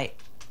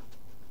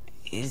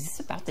 Is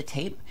this about the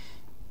tape?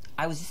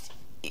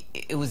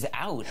 It was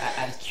out.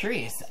 I was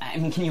curious. I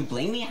mean, can you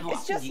blame me?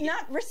 It's just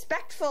not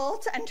respectful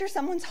to enter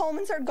someone's home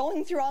and start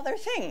going through all their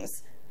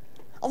things.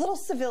 A little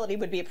civility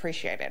would be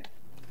appreciated.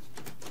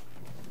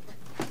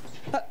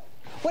 But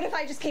what if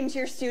I just came to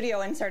your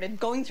studio and started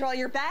going through all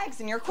your bags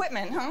and your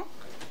equipment, huh?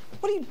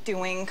 What are you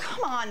doing?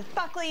 Come on,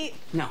 Buckley.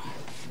 No,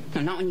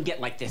 not when you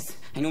get like this.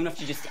 I know enough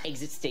to just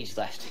exit stage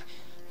left.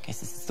 Guess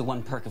this is the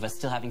one perk of us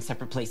still having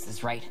separate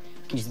places, right?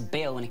 You can just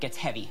bail when it gets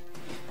heavy.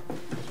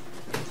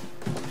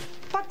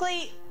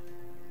 Buckley!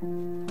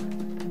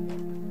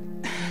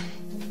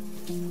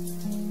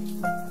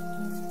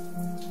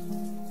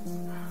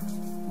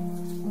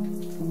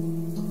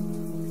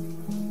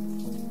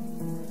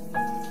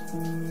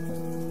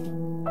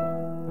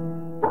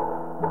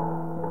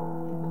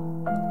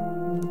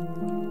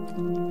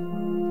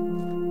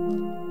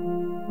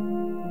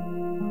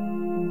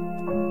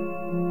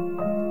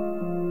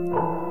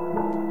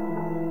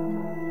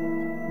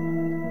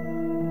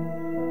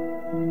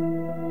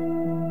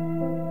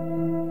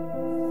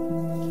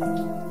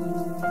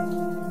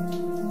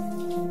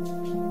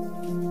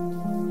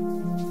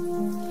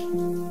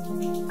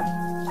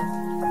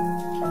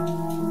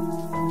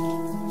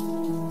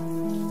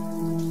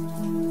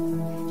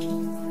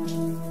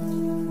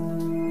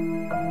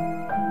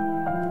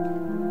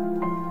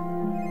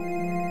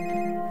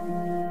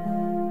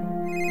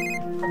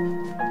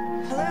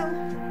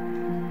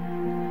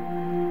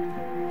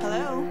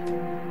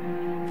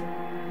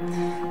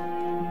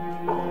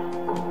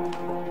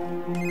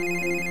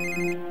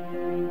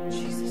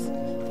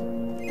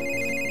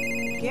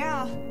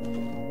 Yeah.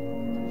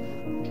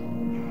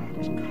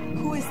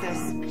 Who is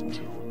this?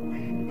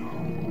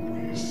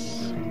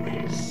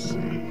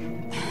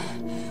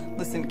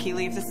 Listen,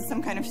 Keely, if this is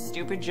some kind of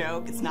stupid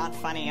joke, it's not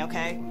funny,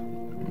 okay?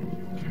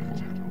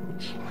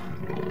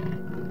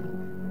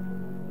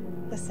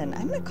 Listen,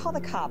 I'm gonna call the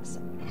cops.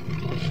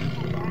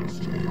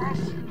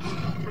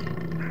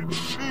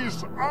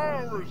 She's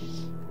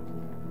ours!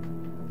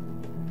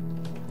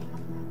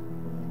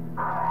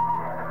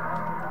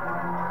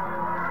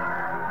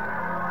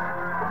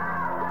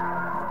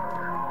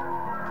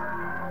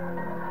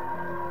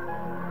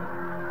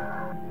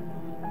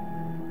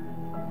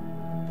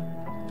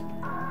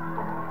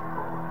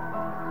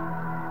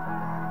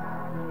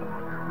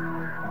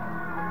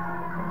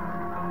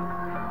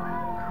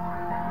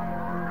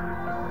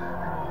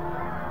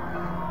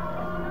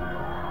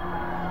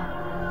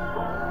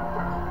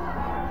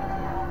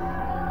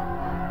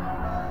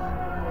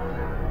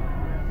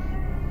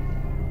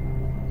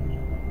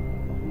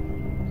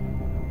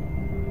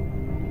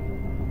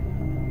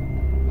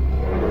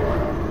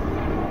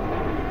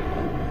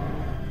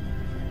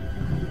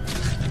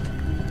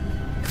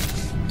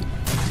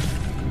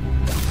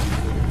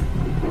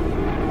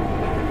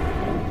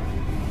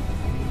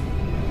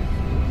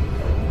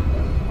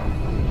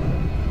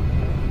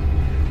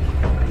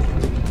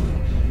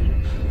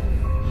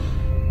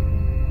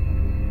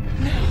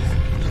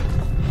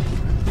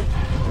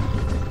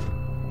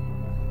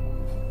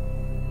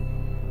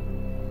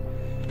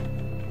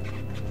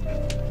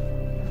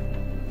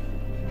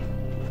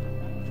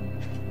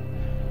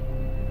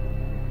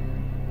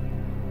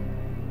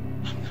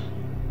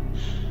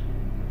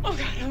 Oh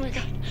God, oh my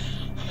God,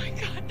 oh my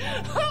God.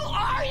 Who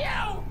are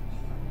you?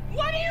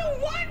 What do you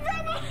want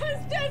from us?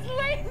 Just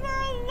leave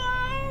her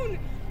alone.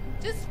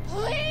 Just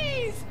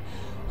please,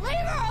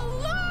 leave her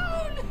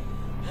alone.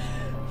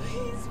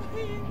 Please,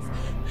 please.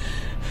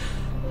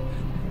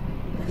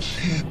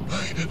 She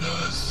invited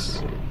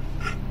us.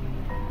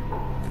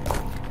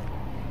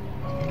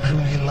 And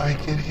we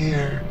like it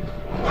here.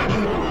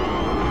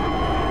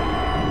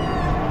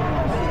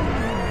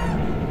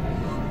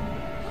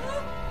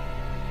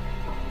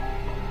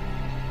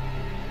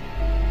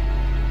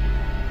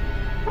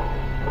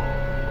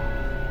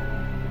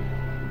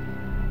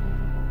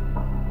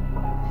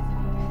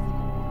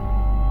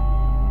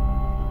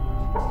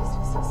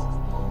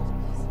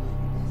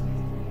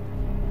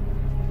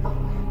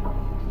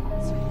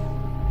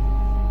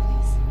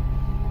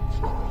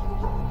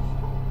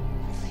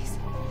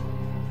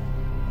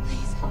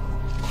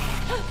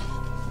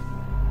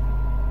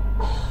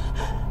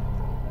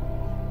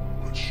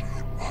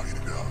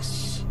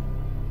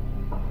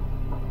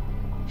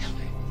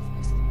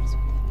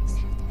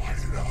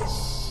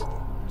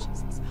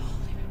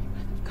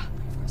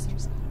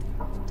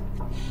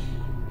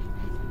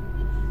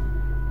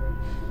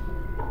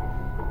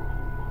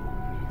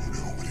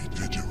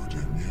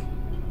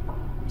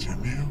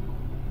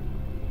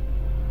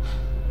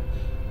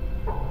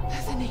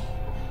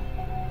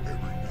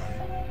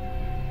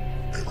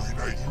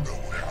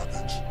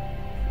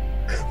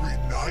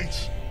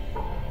 night?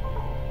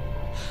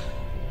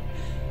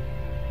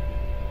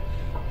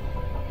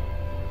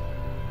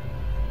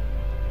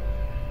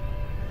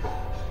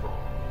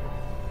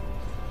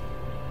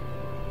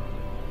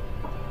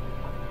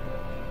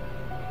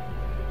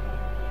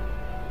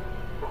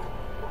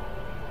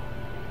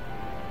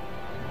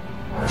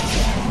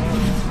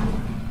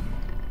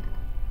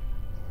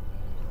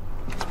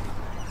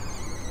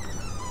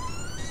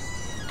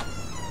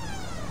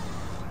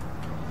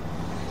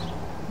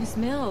 Miss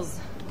Mills.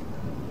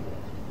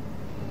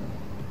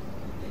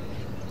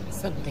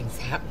 Something's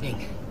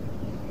happening.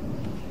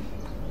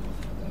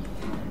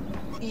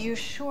 You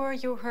sure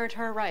you heard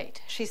her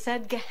right? She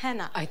said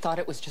Gehenna. I thought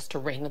it was just a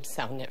random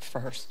sound at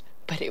first,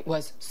 but it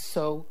was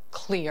so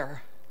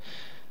clear.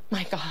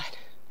 My God,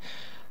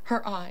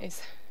 her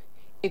eyes.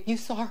 If you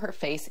saw her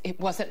face, it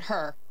wasn't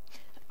her.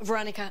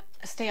 Veronica,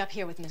 stay up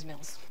here with Ms.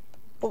 Mills.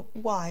 Well,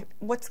 why?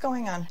 What's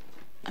going on?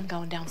 I'm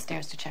going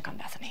downstairs to check on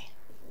Bethany.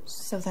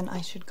 So then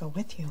I should go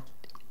with you.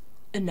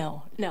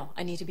 No,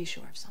 I need to be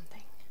sure of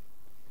something.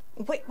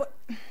 Wait, what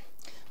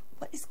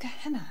is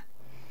Gehenna?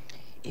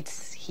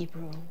 It's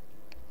Hebrew.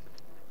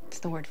 It's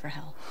the word for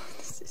hell.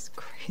 This is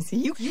crazy.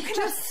 You can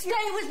just stay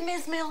with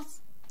Ms.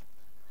 Mills.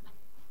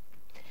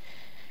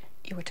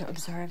 You were to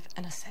observe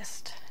and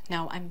assist.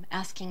 Now I'm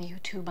asking you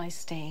to by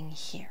staying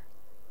here.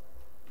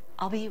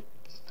 I'll be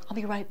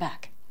right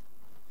back.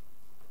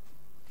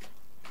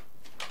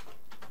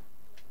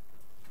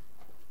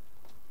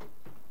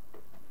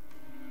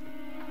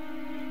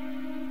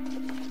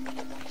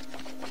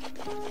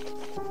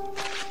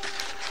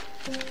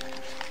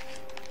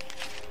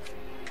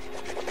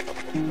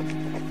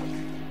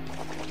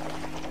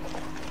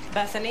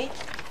 Bethany?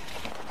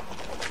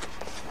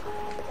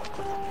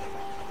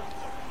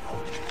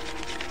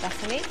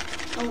 Bethany?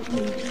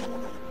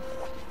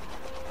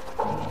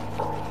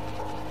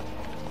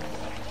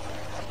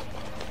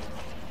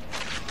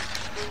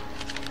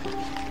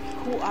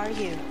 Who are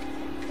you?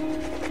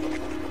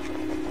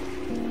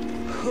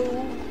 Who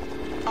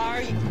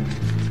are you?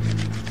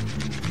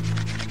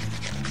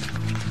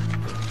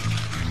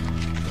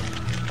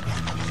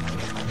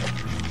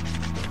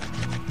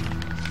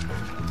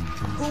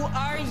 Who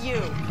are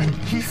you? And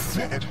he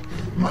said,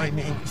 my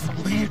name is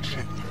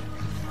Legion,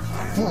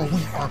 for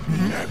we are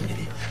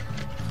many.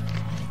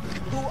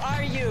 Who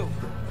are you?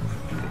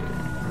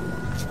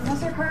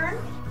 Professor Kern?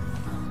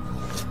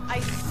 I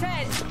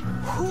said,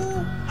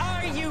 who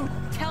are you?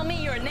 Tell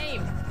me your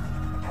name.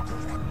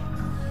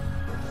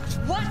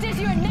 What is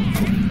your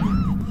name?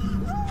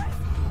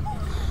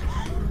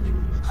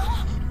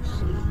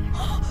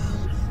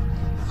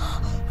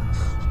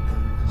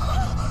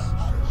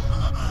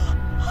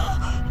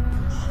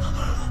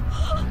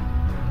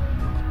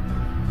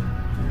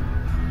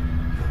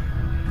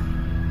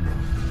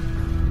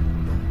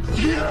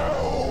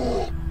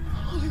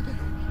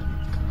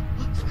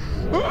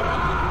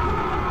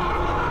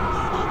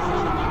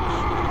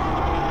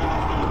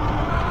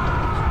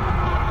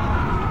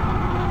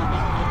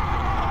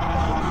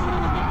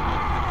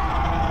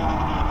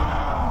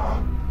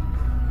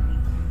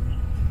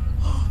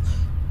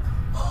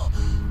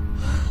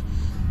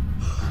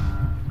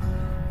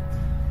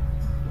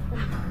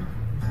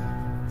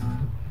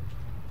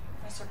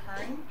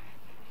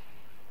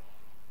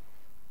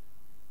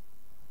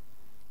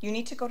 You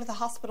need to go to the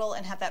hospital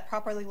and have that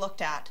properly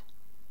looked at.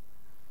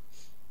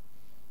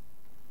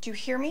 Do you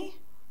hear me?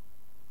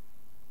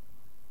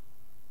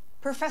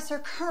 Professor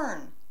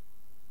Kern.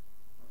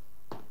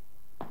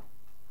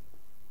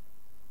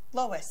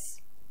 Lois.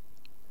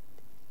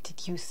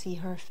 Did you see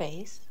her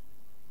face?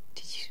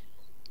 Did you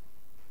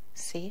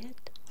see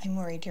it? I'm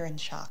worried you're in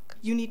shock.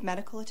 You need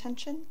medical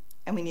attention,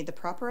 and we need the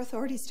proper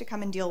authorities to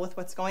come and deal with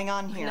what's going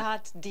on here. We're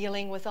not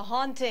dealing with a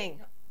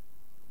haunting.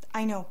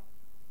 I know.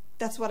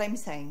 That's what I'm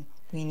saying.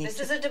 This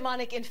is a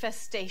demonic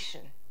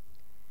infestation.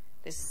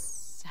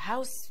 This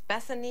house,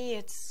 Bethany,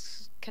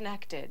 it's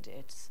connected.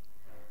 It's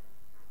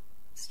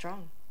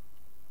strong.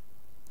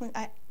 Look,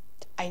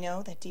 I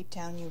know that deep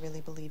down you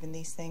really believe in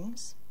these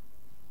things.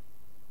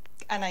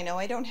 And I know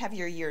I don't have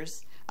your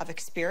years of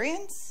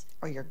experience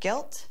or your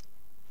guilt.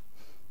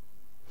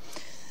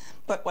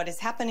 But what is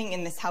happening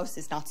in this house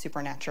is not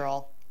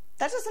supernatural.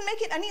 That doesn't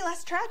make it any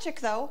less tragic,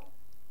 though.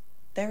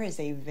 There is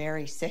a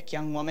very sick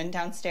young woman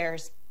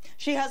downstairs.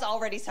 She has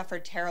already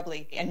suffered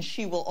terribly, and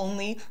she will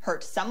only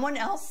hurt someone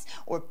else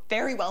or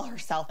very well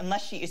herself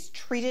unless she is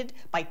treated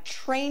by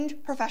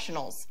trained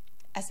professionals.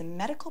 As a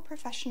medical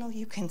professional,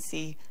 you can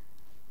see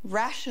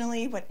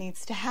rationally what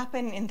needs to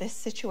happen in this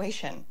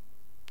situation.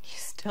 You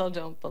still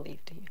don't believe,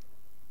 do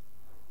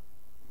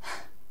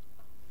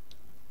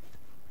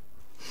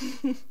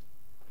you?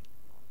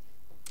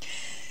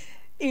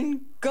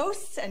 In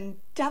ghosts and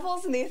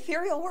devils in the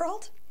ethereal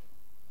world?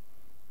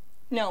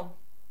 No.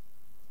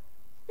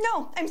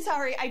 No, I'm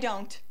sorry, I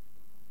don't.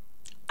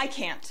 I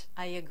can't.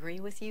 I agree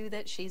with you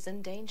that she's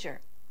in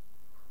danger.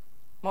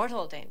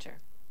 Mortal danger.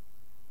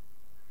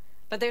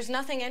 But there's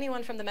nothing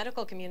anyone from the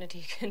medical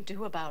community can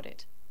do about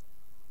it.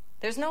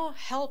 There's no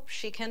help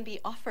she can be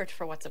offered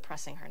for what's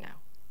oppressing her now.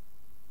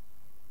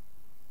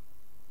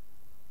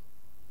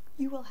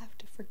 You will have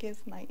to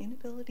forgive my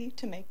inability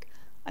to make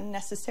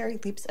unnecessary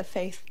leaps of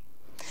faith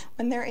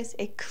when there is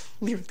a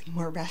clearly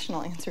more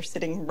rational answer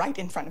sitting right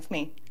in front of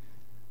me.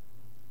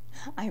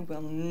 I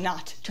will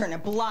not turn a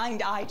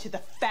blind eye to the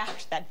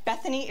fact that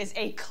Bethany is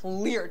a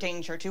clear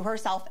danger to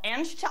herself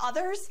and to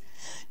others,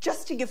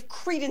 just to give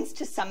credence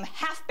to some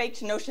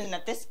half-baked notion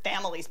that this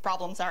family's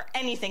problems are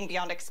anything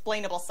beyond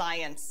explainable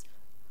science.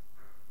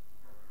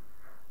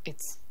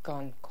 It's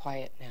gone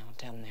quiet now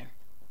down there.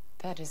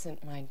 That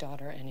isn't my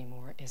daughter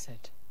anymore, is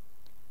it?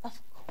 Of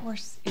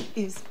course it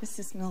is,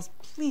 Mrs. Mills.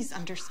 Please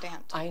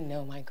understand. I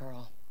know my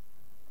girl.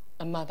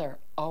 A mother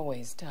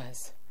always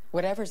does.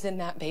 Whatever's in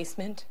that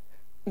basement,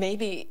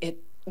 maybe it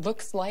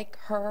looks like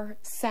her,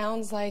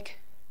 sounds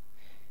like...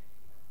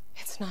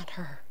 It's not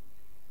her.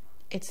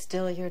 It's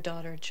still your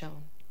daughter,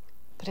 Joan.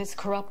 But it's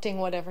corrupting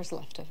whatever's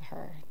left of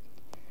her.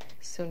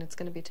 Soon it's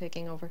going to be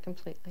taking over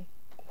completely.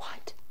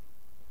 What?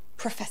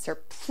 Professor,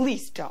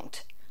 please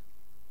don't.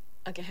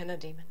 A Gehenna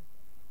demon.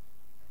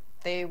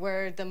 They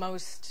were the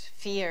most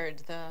feared,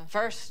 the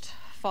first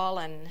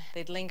fallen.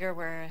 They'd linger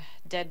where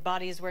dead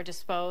bodies were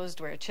disposed,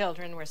 where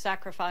children were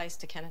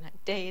sacrificed to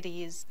Canaanite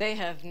deities. They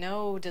have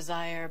no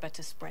desire but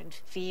to spread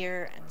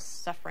fear and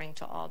suffering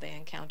to all they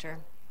encounter,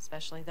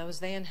 especially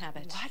those they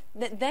inhabit.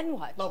 What? Then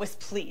what? Lois,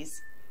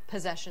 please.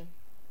 Possession.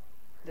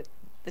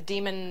 The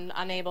demon,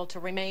 unable to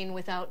remain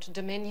without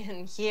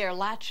dominion here,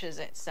 latches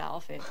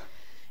itself. It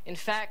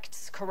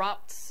infects,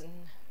 corrupts, and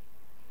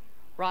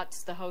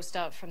rots the host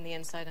out from the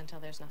inside until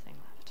there's nothing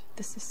left.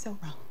 This is so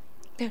wrong.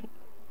 Then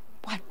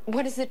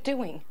what is it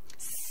doing?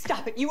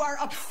 Stop it. You are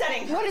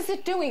upsetting her. What is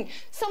it doing?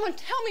 Someone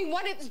tell me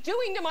what it's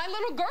doing to my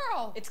little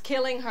girl. It's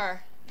killing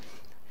her.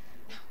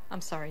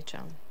 I'm sorry,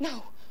 Joan.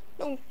 No,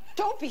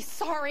 don't be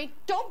sorry.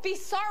 Don't be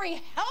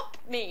sorry. Help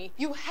me.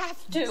 You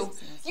have to.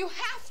 You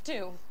have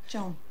to.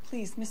 Joan,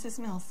 please, Mrs.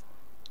 Mills.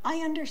 I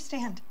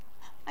understand.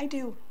 I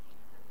do.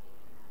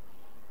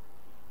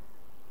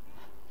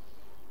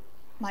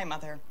 My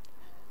mother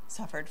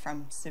suffered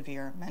from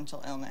severe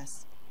mental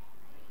illness.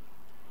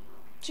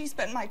 She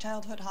spent my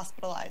childhood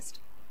hospitalized.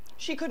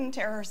 She couldn't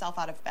tear herself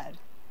out of bed.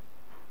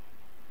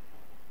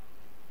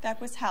 That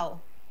was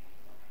hell.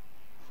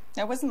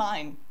 That was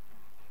mine.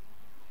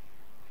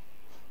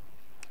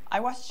 I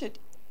watched it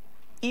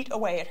eat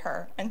away at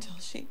her until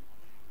she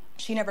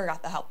never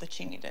got the help that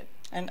she needed.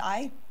 And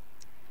I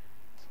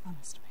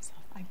promised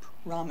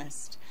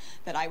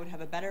that I would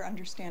have a better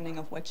understanding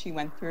of what she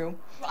went through.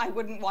 I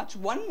wouldn't watch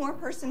one more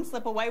person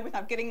slip away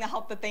without getting the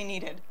help that they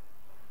needed.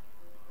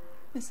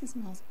 Mrs.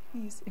 Mills,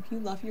 please, if you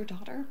love your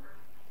daughter,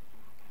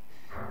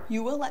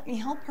 you will let me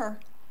help her.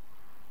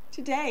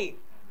 Today.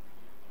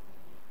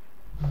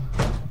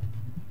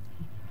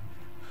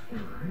 You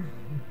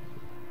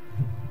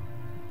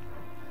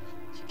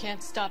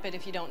can't stop it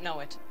if you don't know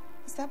it.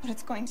 Is that what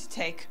it's going to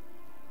take?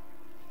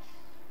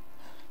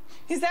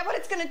 Is that what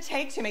it's going to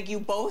take to make you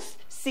both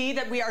see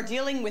that we are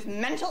dealing with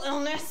mental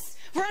illness?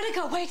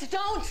 Veronica, wait,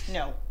 don't!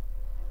 No.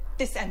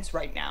 This ends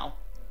right now.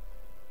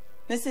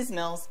 Mrs.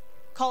 Mills,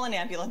 call an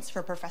ambulance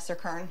for Professor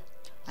Kern.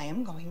 I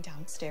am going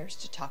downstairs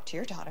to talk to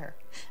your daughter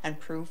and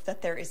prove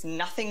that there is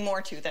nothing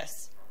more to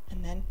this.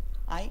 And then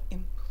I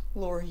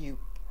implore you,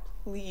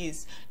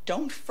 please,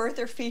 don't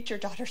further feed your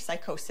daughter's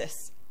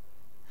psychosis.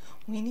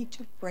 We need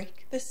to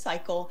break the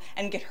cycle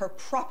and get her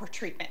proper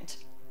treatment.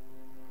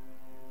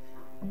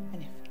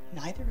 And if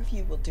neither of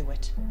you will do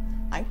it,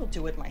 I will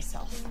do it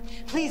myself.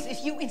 Please,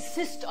 if you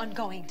insist on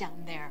going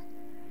down there.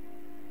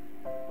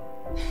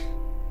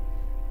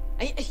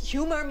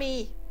 Humor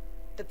me.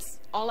 That's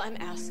all I'm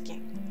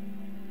asking.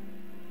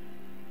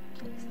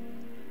 Please.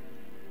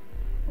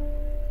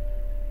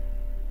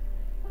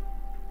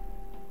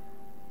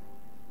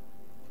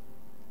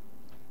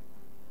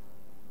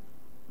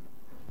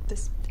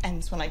 This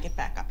ends when I get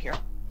back up here.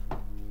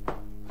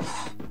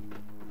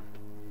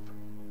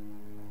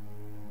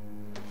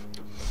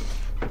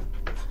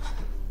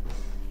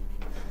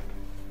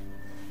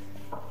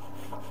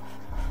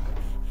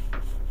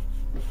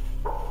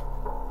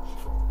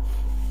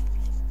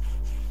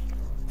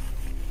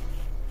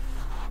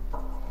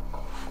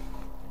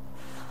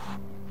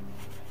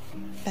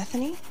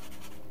 Bethany?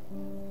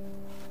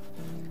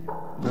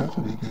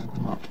 Bethany can't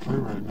come out to play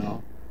right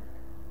now.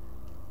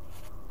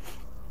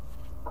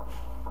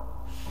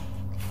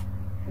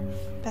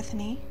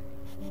 Bethany?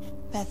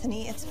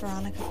 Bethany, it's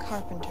Veronica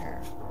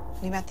Carpenter.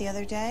 We met the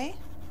other day?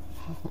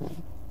 Oh,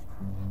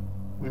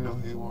 we know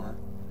who you are.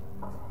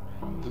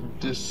 The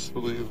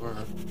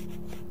disbeliever.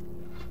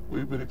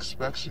 We've been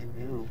expecting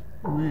you.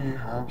 We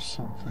have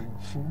something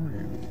for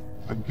you.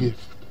 A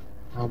gift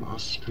from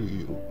us to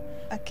you.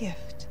 A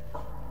gift?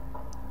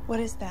 What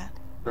is that?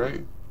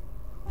 Right?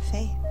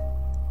 Faith.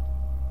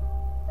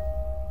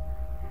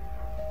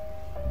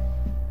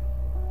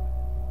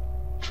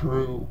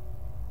 True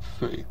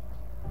faith.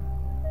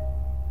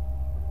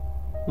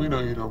 We know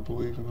you don't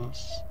believe in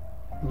us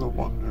and the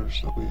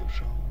wonders that we have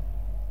shown.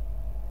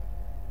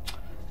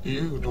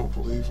 You don't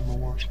believe in the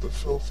works of the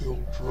filthy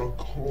old drug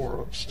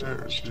whore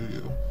upstairs, do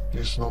you?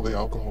 You smell the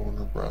alcohol in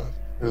her breath,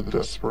 hear the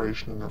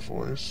desperation in her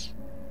voice.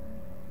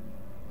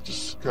 Just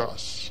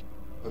Gus,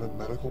 that a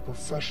medical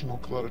professional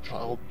could let a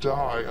child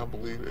die and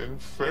believe in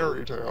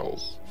fairy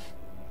tales?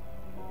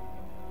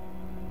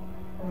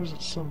 Or is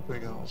it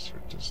something else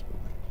you're disbelieving?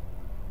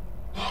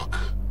 Look.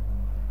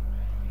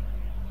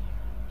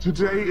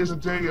 Today is a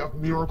day of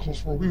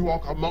miracles where we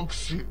walk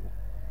amongst you.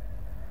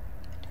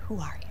 Who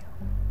are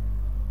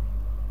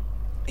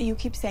you? You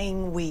keep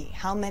saying we.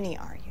 How many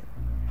are you?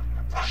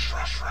 Rush,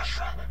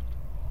 rabbit.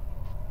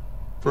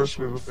 First,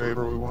 we have a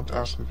favor we want to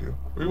ask of you.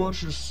 We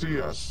want you to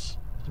see us,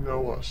 to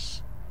know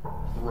us, to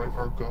write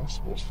our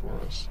gospels for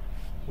us.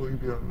 Will you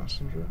be our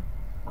messenger?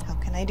 How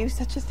can I do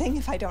such a thing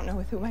if I don't know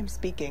with whom I'm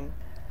speaking?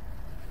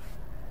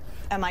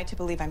 Am I to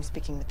believe I'm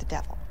speaking with the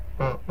devil?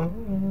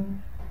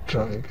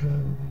 Try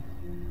again.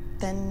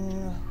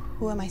 Then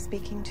who am I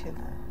speaking to?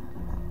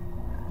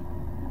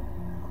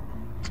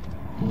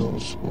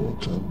 Nos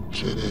autem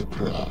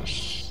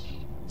tenebras.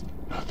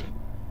 Nothing.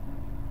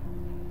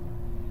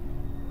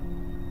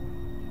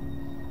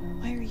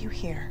 Why are you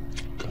here?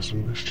 Because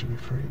we wish to be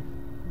free.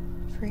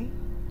 Free?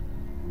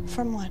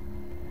 From what?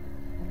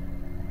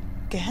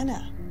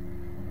 Gehenna?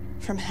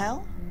 From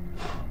hell?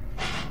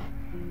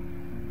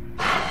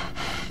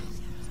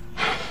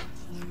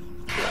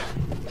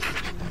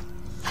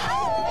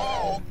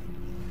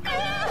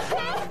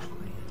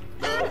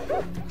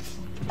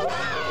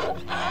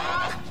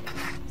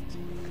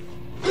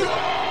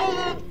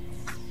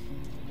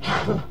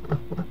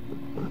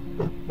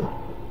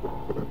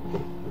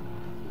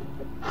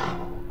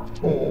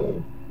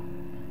 Oh.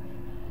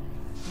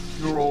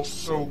 You're all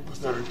so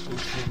pathetically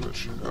true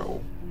that you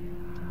know.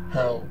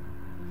 Hell.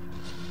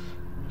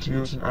 To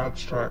use an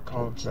abstract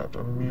concept,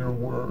 a mere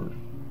word.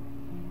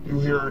 You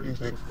hear it, you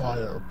think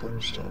fire,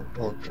 brimstone,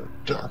 torture,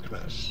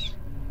 darkness.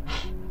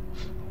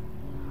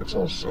 It's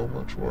all so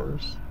much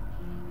worse.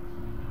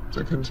 It's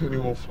a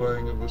continual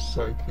flaying of the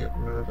psyche at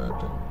nerve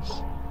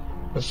endings.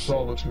 A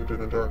solitude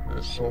in a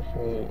darkness so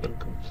whole and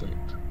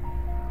complete.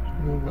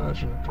 Can you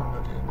imagine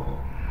eternity in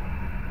that?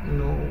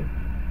 No.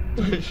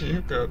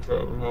 You can't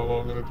fathom how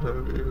long an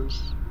eternity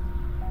is.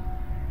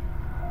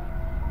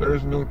 There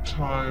is no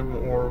time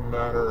or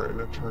matter in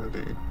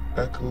eternity.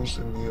 Echoes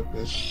in the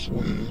abyss,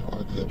 we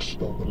are the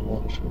unspoken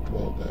ones who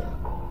dwell there.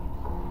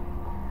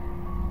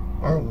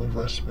 Our only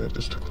respite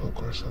is to cloak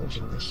ourselves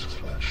in this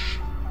flesh.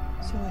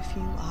 So if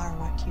you are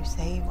what you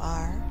say you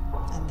are,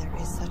 and there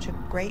is such a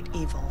great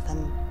evil,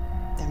 then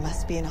there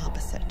must be an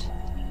opposite.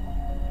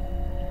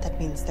 That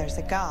means there's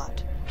a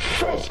God.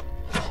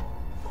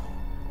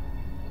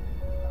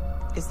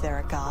 Is there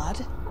a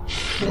God?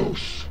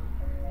 Close.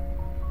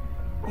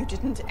 You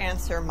didn't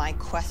answer my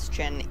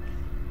question.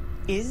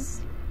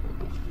 Is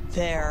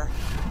there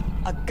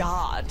a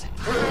God?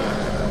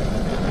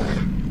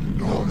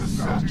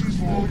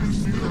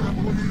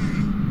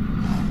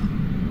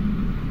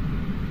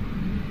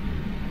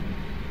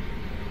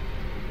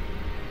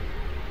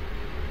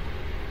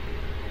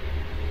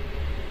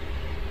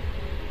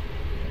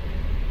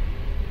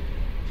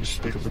 If you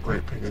speak of the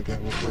Great Pig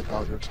again, we'll rip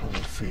out your tongue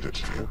and feed it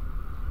to you.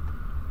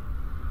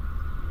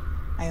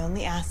 I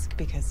only ask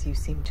because you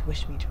seem to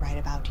wish me to write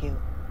about you.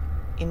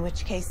 In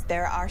which case,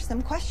 there are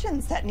some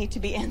questions that need to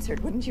be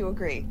answered, wouldn't you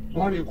agree?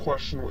 Why do you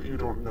question what you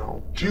don't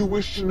know? Do you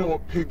wish to know a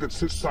pig that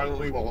sits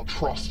silently while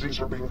atrocities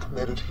are being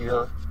committed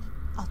here?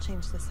 I'll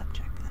change the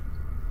subject then.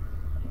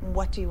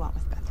 What do you want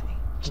with Bethany?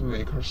 To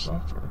make her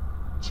suffer.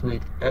 To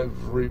make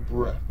every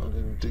breath an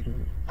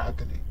indignant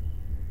agony.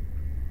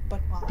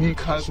 But why?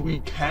 Because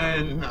we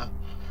can.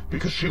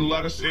 Because she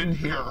let us in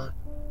here.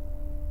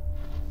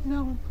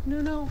 No,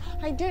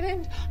 I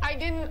didn't,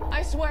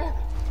 I swear.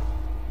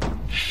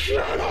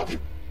 Shut up,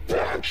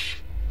 bitch!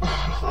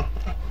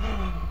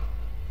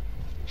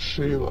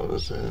 She let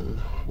us in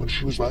when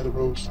she was by the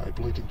roadside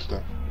bleeding to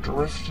death,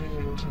 drifting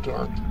into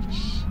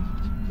darkness.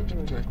 It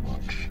didn't take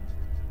much.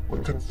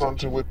 When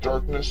confronted with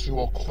darkness, you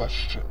will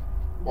question,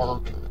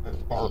 bargain,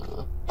 and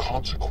barter.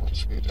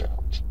 Consequence be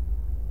damned.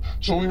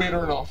 So we made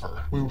her an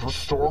offer. We would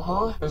restore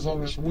her as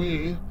long as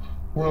we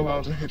were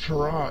allowed to hitch a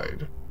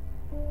ride.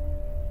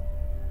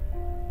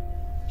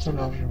 So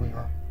now here we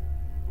are.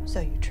 So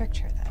you tricked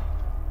her then?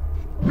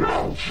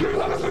 No, she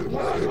let us in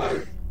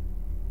willingly!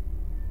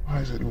 Why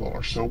is it you all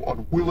are so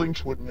unwilling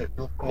to admit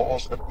your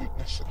flaws and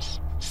weaknesses,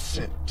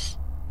 sins?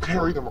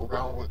 Carry them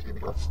around with you,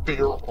 your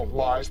fear of the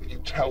lies that you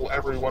tell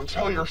everyone.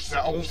 Tell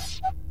yourselves!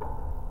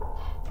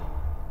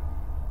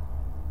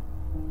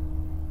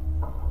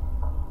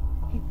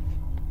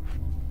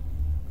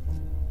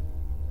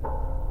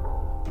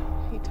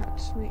 He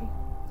touched me.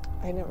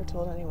 I never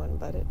told anyone,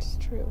 but it's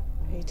true.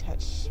 He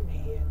touched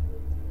me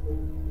in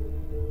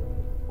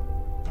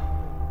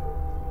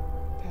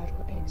bad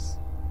ways.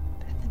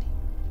 Bethany.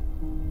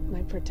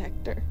 My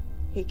protector.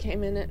 He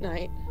came in at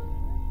night,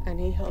 and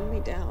he held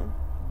me down.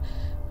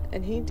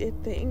 And he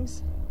did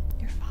things.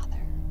 Your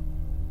father.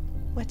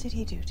 What did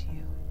he do to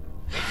you?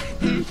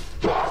 He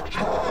fucked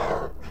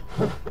her!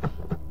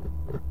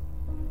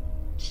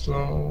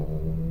 so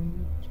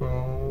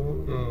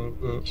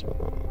good this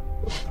one.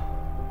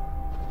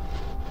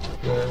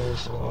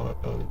 There's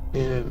not an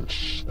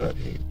inch that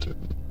he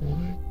didn't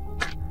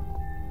lick,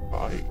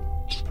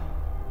 bite,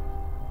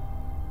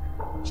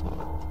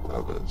 time.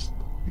 That is,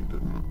 he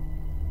didn't.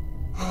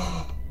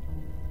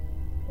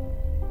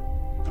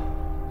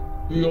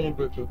 The old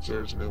bitch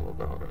upstairs knew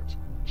about it.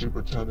 She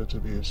pretended to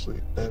be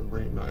asleep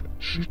every night.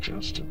 She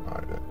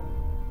justified it.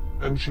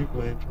 And she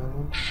blamed her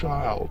own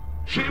child.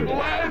 She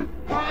blamed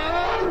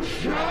her own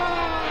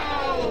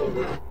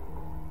child!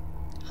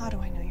 How do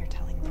I know you're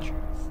telling the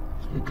truth?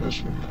 Because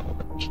you know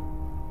it.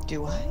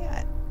 Do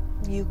I?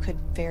 You could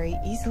very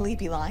easily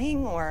be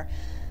lying or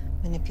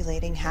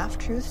manipulating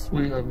half-truths.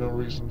 We have no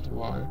reason to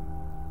lie.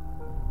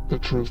 The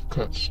truth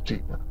cuts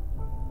deeper.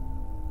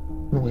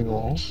 Knowing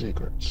all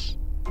secrets,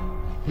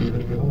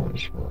 even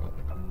yours,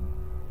 Veronica.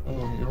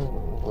 Oh,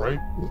 you're ripe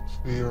with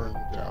fear and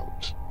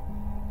doubt.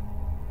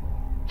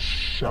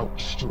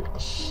 Shouts to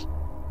us,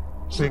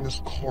 sing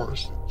us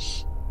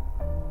choruses.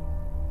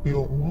 You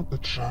don't want the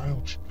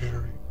child you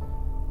carry.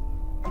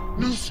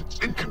 Nuisance,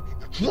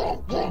 inconvenience,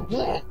 wrong, wrong,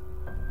 wrong.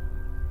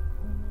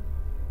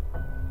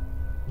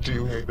 Do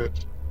you hate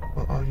it?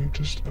 Or are you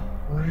just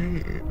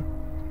afraid?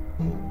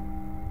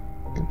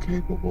 Oh,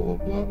 incapable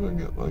of loving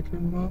it like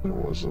your mother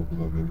was of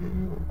loving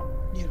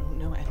you. You don't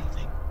know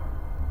anything.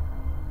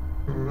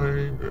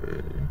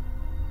 Maybe.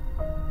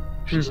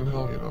 She's in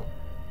hell, you know.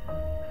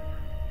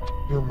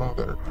 Your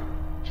mother,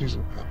 she's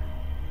in hell.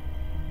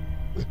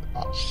 With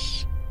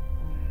us.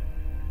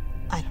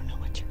 I don't know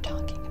what you're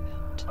talking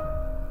about.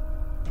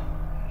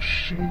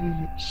 She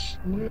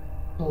slit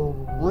her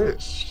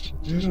wrist,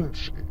 didn't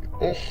she?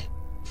 Oh,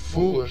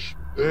 foolish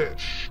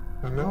bitch.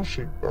 And now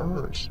she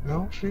burns.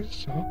 Now she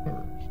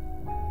suffers.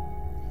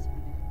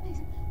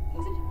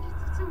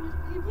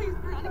 Please,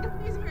 Veronica,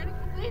 please,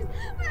 Veronica, please,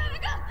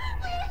 Veronica,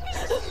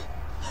 please.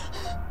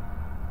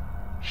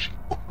 She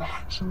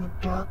cries in the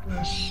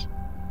darkness,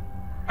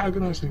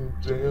 agonizing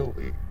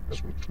daily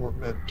as we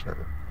torment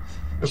her,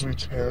 as we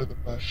tear the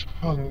flesh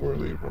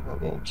hungrily from her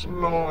bones,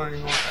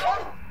 gnawing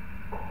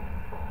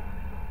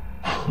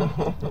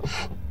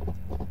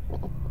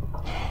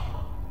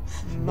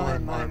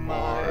on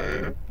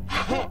my.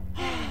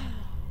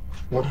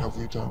 What have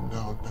we done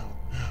now?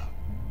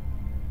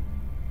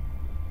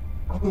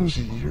 All those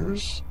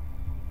years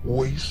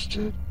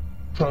wasted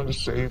trying to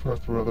save her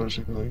through others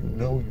even though you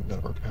know you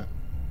never can.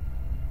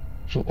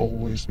 She'll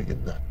always be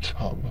in that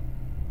tub,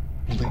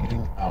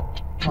 bleeding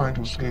out, trying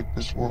to escape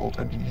this world,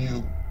 and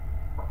you.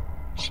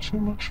 It's too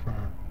much for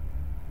her.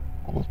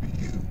 It will be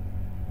you.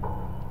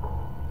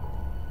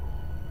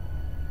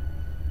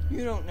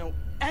 You don't know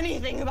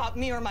anything about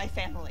me or my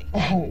family.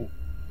 Oh,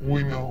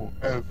 we know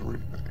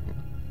everything.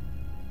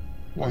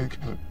 Why you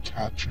can't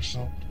attach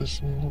yourself to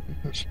this world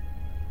because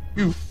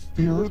you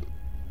fear the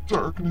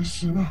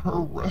darkness in her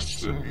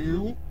rests in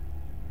you.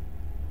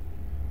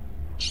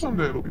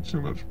 Someday it'll be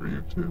too much for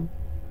you too.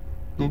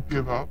 You'll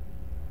give up,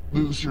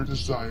 lose your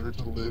desire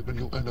to live, and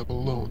you'll end up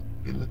alone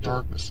in the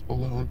darkness,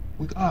 alone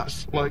with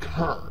us, like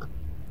her.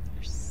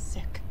 You're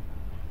sick.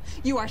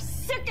 You are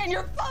sick and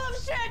you're full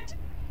of shit!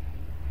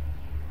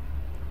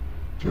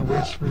 She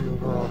waits for you,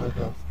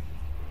 Veronica.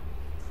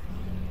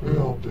 We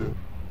all do.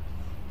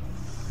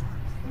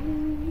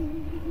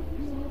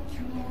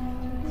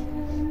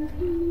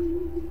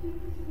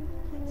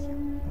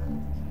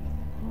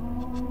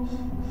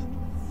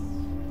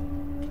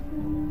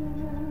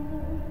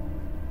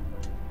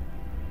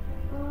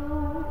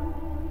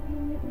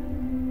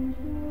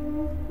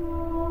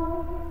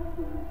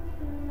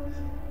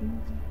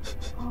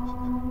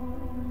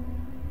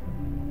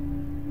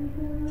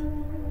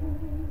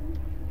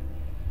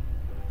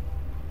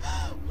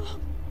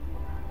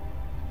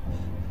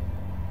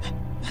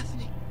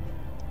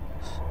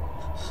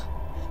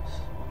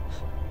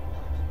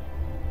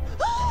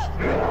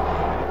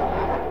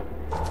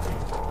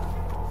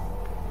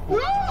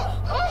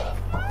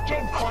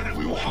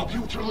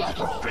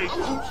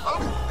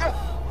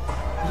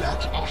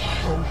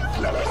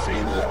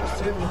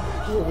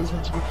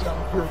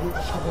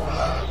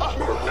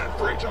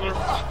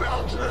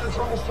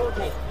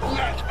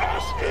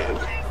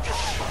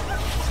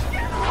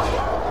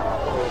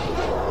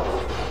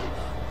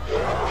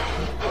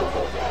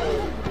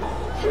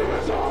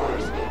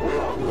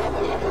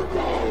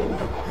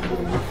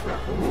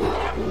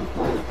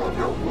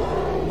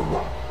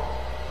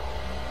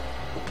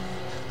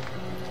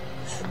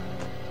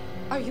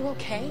 Are you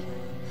okay?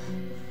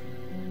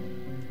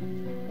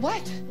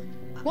 What?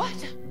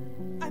 What?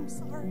 I'm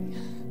sorry.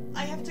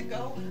 I have to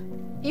go.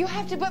 You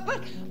have to,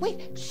 but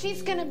wait,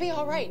 she's gonna be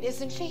all right,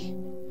 isn't she?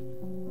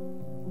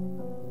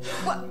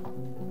 What?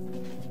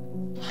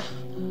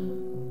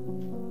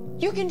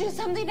 You can do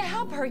something to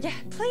help her, yeah,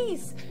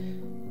 please.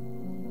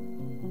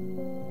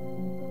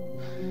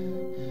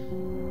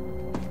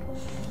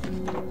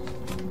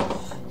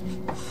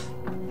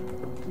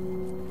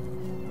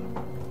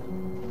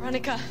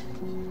 Veronica.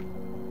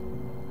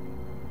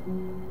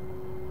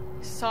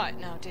 You saw it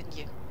now, didn't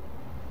you?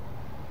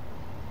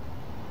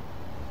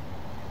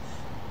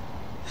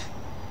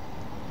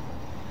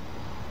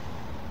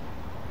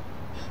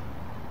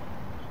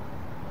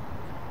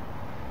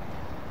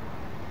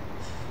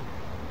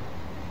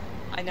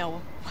 I know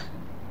what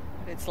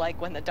it's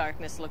like when the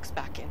darkness looks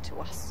back into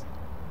us.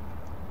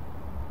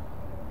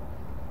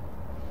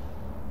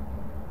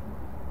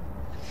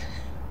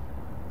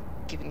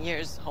 given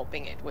years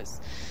hoping it was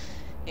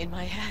in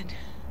my head.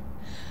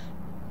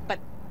 But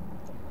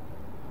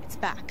it's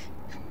back.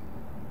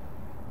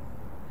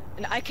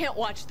 And I can't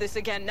watch this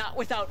again, not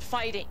without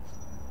fighting.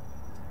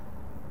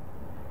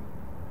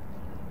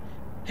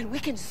 And we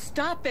can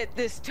stop it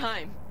this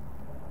time.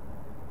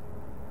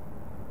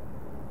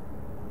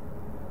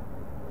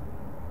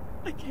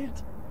 I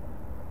can't.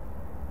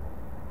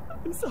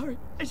 I'm sorry.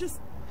 I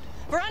just...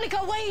 Veronica,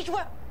 wait!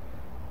 What?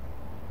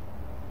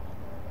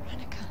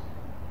 Veronica.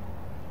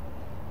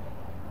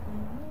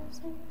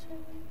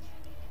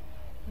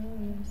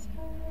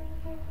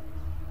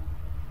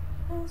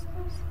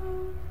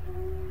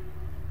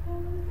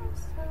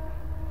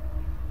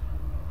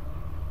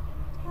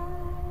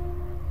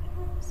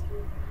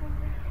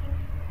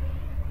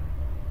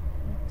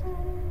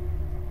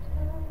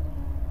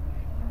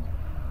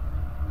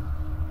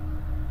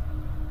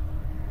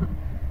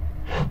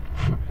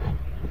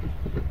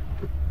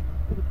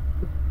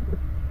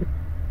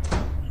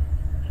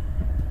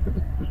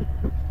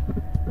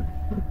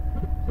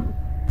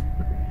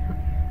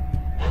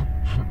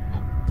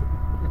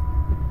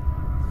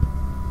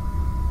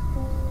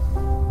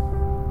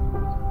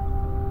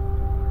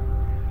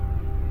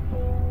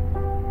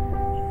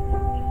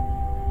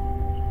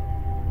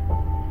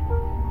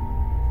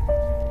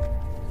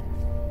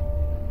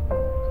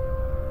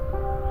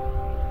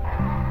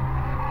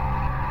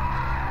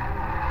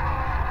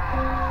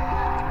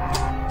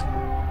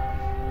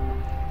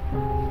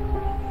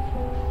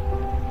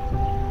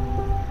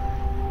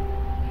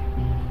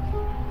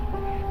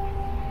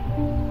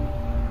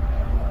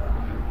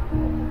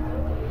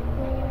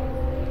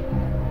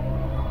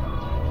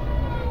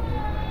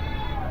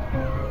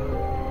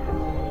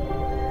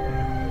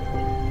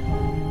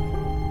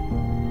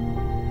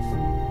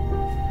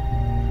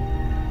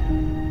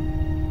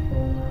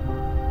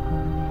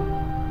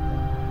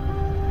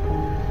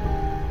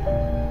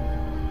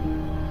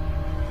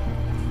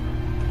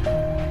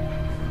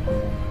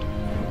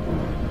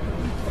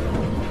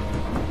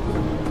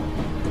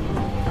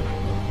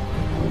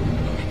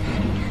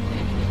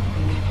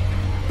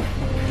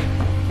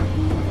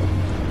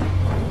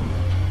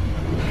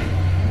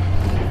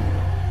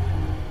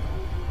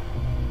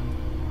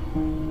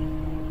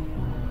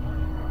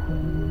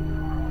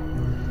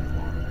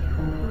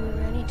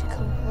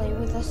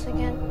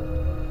 Again?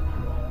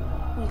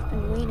 We've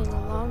been waiting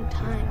a long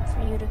time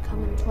for you to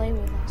come and play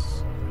with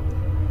us.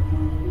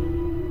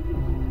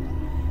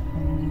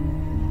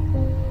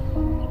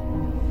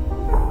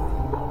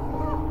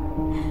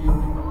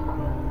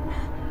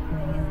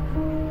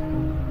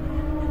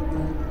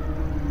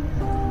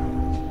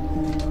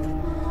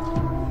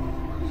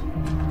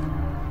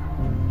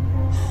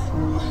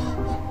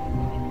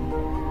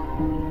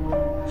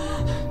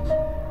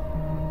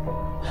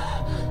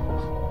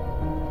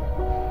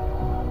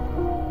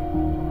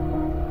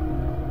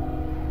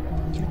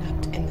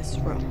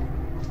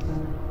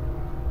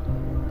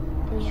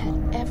 We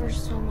had ever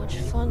so much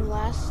fun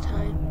last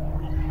time.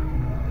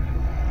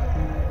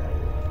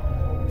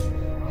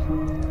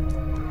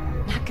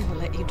 I'm not gonna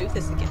let you do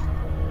this again.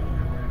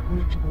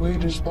 We can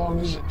wait as long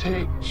as it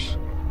takes.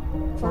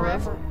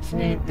 Forever, if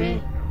need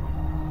be.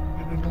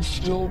 And it'll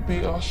still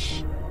be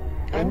us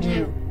and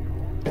you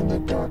in the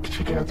dark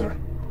together.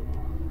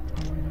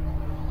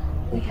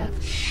 We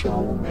have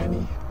so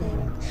many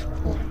things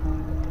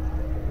planned.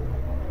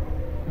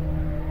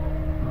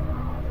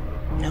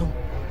 No.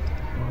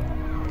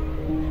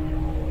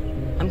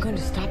 I'm going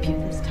to stop you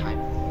this time.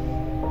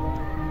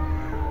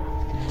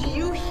 Do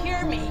you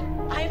hear me?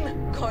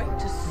 I'm going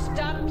to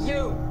stop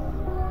you.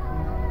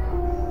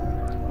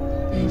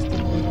 We've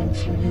been waiting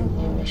for you,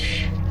 Lois.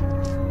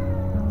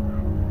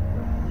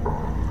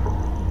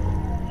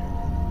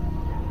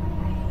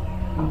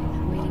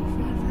 I'm waiting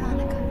for you,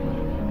 Veronica.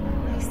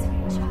 My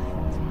sweet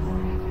child.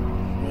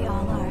 We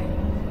all are.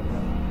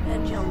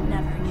 And you'll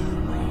never get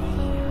away.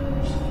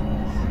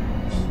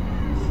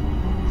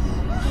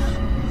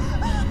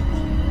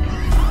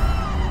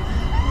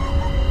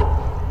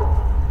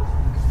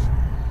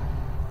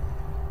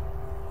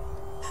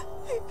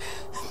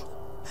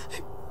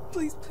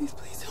 Please, please,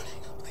 please don't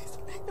hang up. Please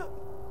don't hang up.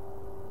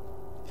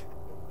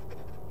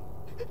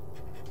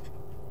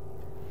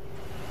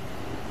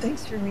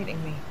 Thanks for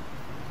meeting me.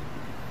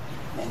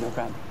 Yeah, no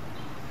problem.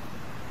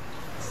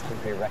 I'm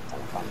pretty wrecked on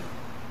the phone.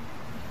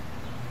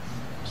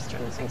 Just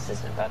starting to think this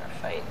isn't about our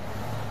fight.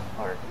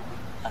 Or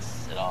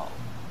us at all.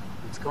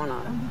 What's going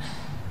on?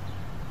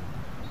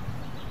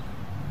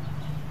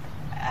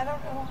 I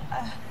don't know.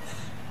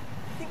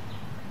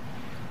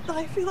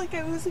 I feel like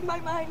I'm losing my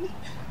mind.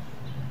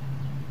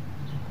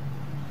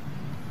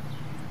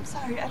 I'm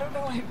sorry. I don't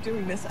know why I'm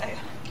doing this.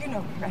 You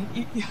know me,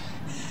 right?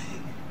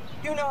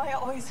 You know I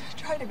always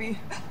try to be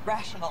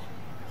rational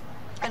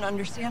and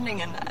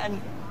understanding,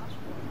 and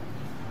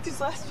these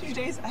last few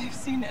days I've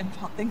seen and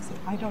felt things that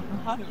I don't know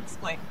how to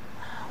explain.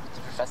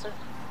 The professor?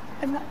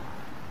 I'm not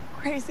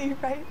crazy,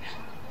 right?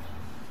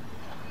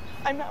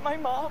 I'm not my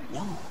mom.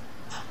 No.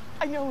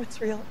 I know it's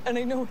real, and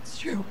I know it's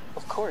true.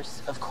 Of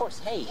course, of course.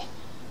 Hey,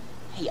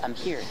 I'm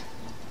here.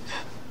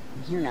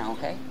 I'm here now,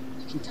 okay?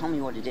 can tell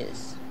me what it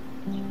is.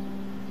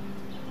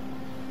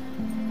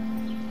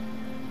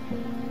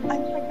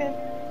 I'm pregnant.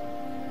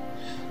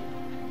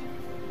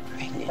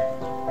 Pregnant?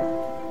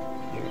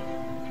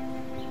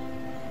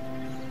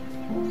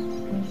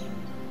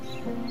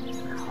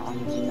 How long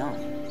have you known?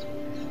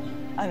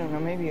 I don't know,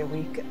 maybe a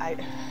week. I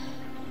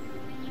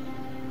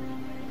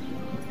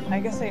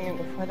guess I knew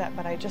before that,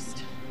 but I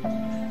just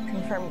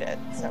confirmed it,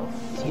 so.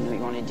 Do you know what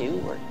you want to do,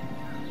 or?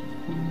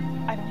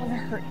 I don't want to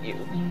hurt you.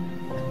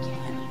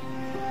 Again.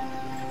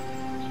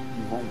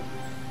 You won't.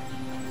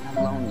 I'm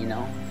not alone, you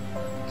know?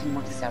 We can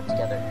work this out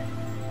together.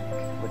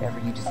 Whatever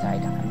you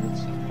decide, I'm with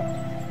you. I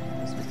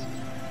was with you.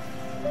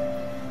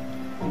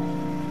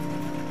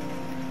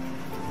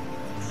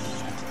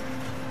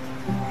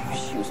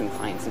 Your shoes and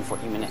clients in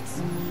 40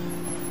 minutes.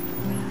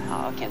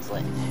 I'll cancel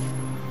it.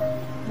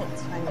 No,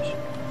 it's fine, you should go.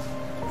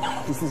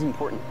 No, this is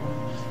important.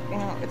 You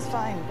know, it's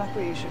fine.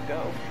 Buckley, you should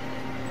go.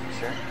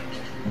 Sure.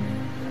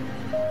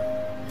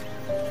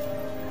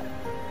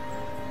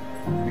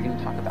 We're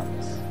gonna talk about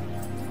this,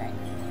 okay?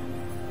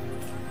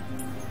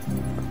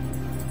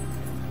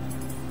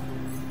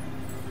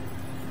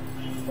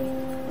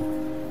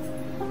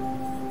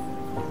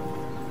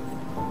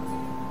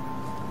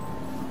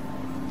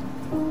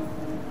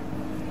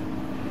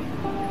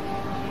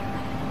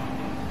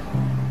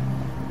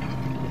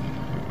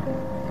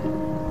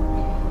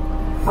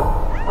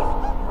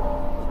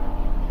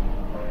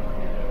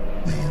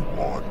 We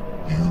want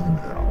you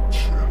now,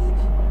 Chip.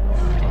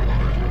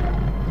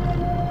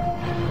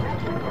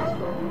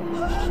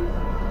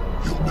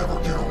 You'll never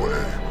get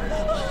away.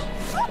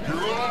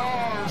 You're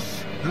ours!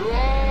 You're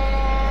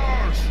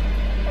ours!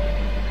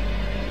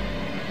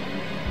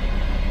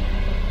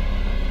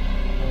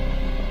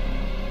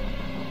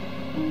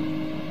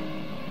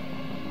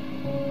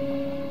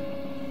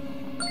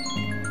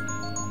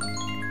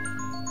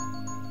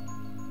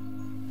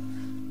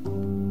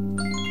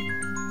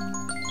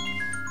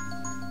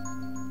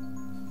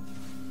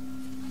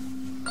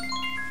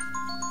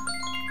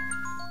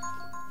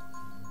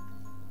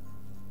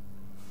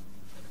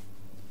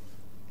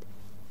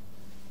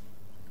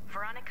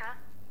 Veronica?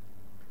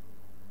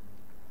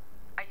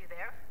 Are you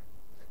there?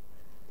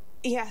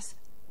 Yes.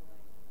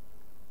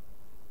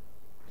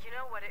 You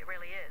know what it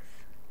really is?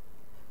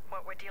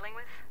 What we're dealing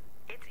with?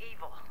 It's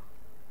evil.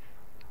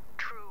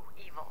 True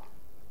evil.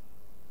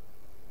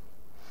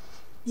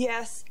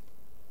 Yes.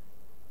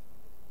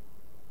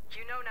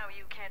 You know now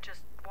you can't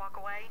just walk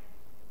away?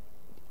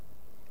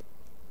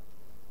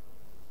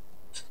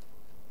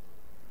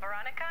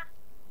 Veronica?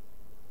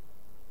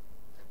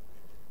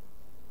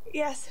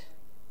 Yes.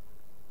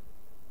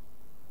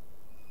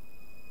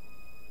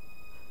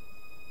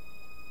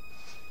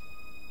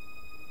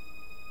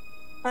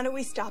 How do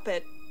we stop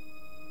it?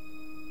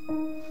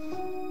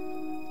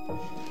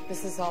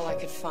 This is all I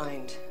could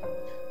find.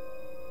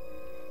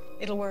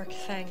 It'll work,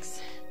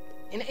 thanks.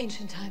 In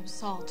ancient times,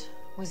 salt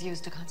was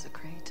used to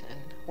consecrate and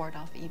ward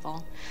off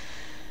evil.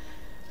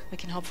 We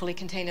can hopefully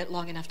contain it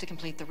long enough to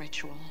complete the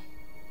ritual.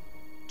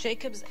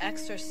 Jacob's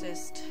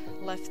exorcist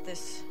left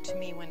this to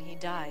me when he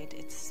died.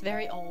 It's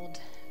very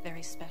old,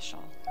 very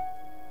special.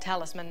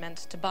 Talisman meant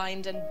to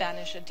bind and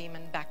banish a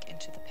demon back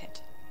into the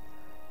pit.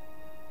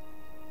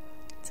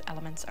 Its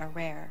elements are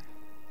rare.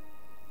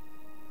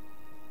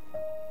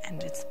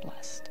 And it's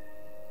blessed.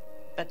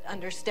 But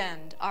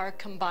understand, our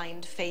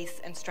combined faith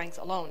and strength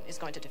alone is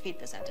going to defeat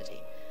this entity.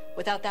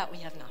 Without that, we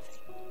have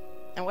nothing.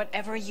 And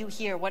whatever you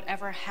hear,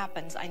 whatever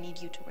happens, I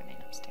need you to remain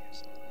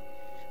upstairs.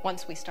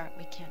 Once we start,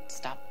 we can't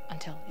stop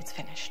until it's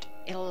finished.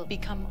 It'll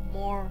become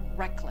more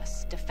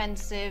reckless,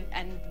 defensive,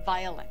 and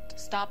violent.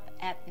 Stop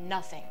at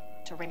nothing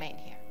to remain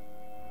here.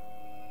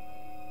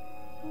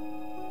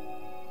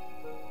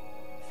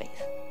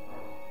 Faith.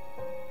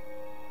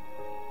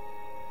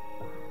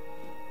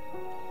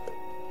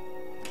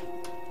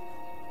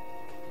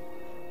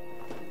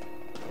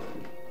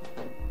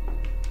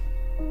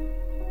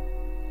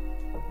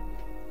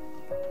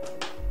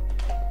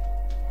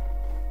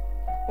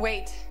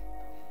 Wait.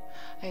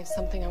 I have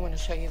something I want to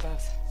show you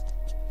both.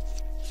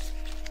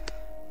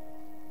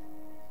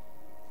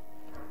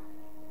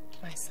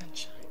 My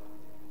sunshine.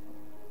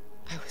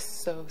 I was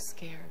so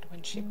scared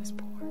when she was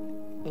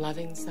born.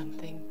 Loving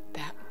something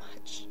that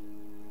much.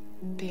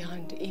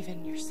 Beyond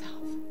even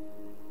yourself.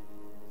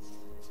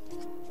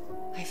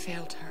 I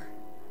failed her.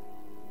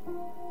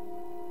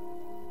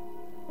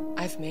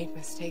 I've made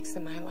mistakes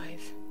in my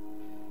life.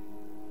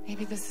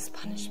 Maybe this is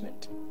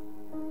punishment.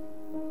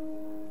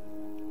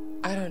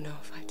 I don't know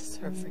if I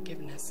deserve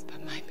forgiveness,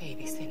 but my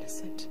baby's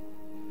innocent.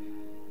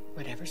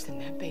 Whatever's in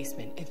that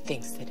basement, it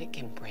thinks that it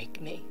can break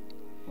me.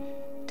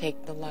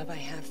 Take the love I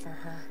have for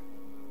her.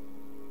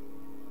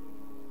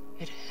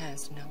 It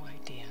has no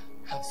idea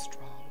how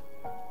strong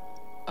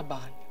a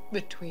bond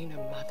between a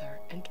mother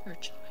and her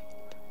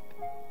child.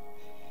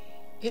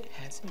 It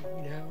has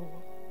no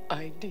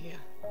idea.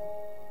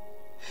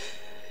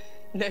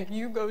 Now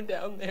you go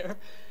down there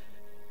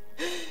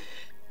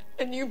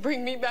and you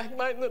bring me back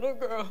my little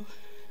girl.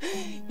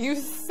 You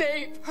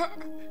save her.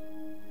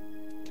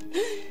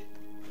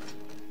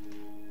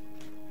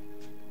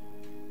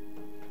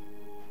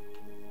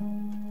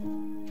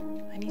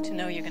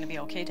 you're going to be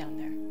okay down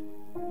there.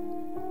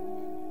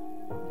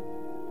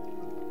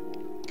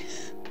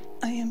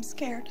 I am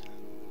scared.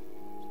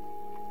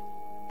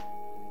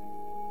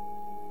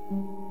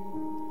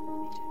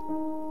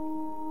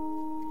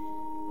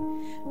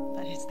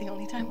 But it's the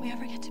only time we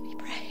ever get to be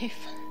brave.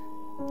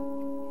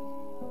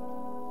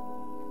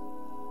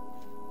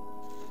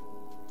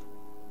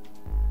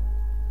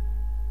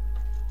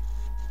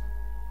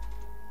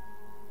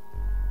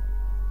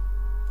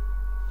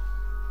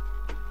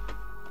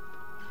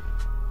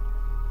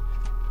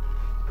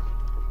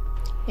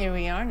 Here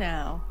we are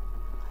now.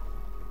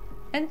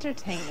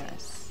 Entertain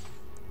us.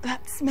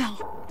 That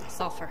smell.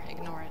 Sulfur,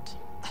 ignore it.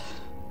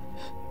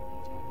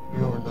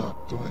 You're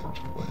not going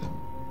to win.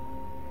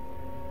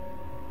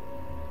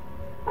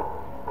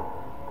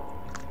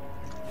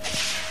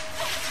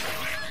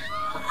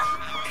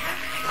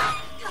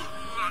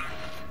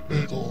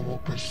 Ego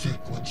per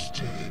sequence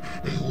te,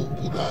 e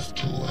urbulas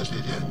tuas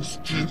idens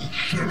tibi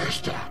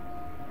sinister.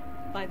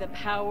 By the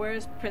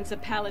powers,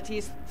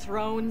 principalities,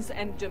 thrones,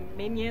 and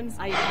dominions,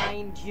 I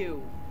bind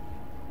you.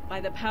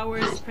 By the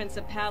powers,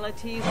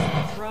 principalities,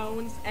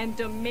 thrones, and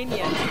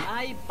dominions,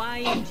 I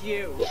bind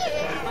you.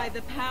 By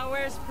the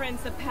powers,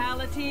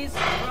 principalities,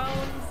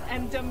 thrones,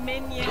 and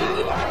dominions,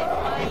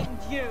 I bind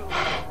you.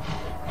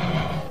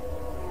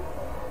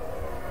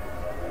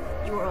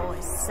 You were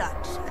always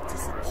such a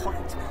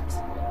disappointment.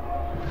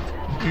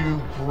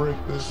 You break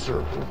this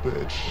circle,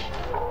 bitch.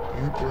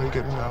 You break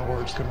it now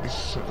or it's gonna be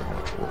so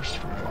much worse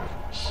for you.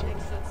 So...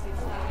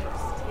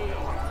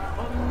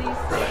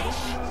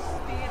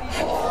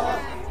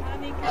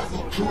 I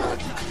will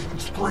drag you clean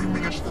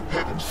screaming into the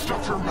pit and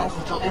stuff your mouth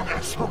with your own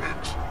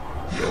excrement.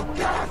 You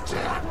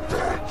goddamn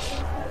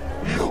bitch!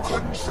 You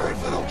couldn't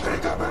save little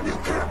Jacob and you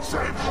can't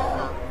save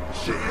her!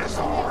 She is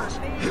ours!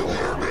 You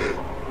hear me?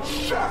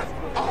 Shut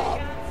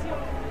up!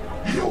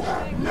 You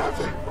have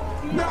nothing!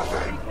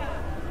 Nothing!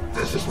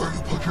 This is where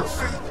you put your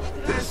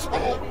faith! This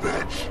old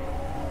bitch!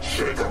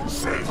 She couldn't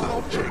save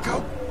little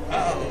Jacob!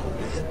 Oh,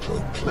 we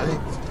enjoyed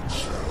playing with him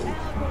so.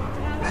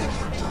 Make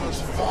him do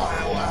his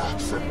vile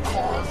acts and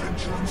carve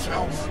into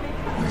himself.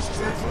 We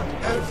stifled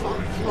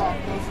every drop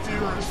of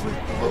fear as we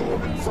threw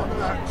him in front of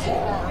that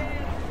car.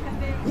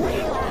 We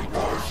were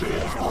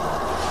Garcia's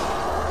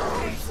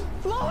boys!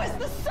 Flo is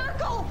the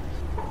circle!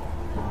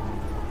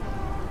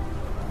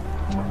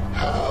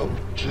 How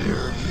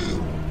dare you?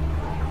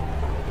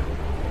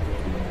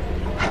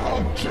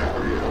 How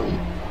dare you?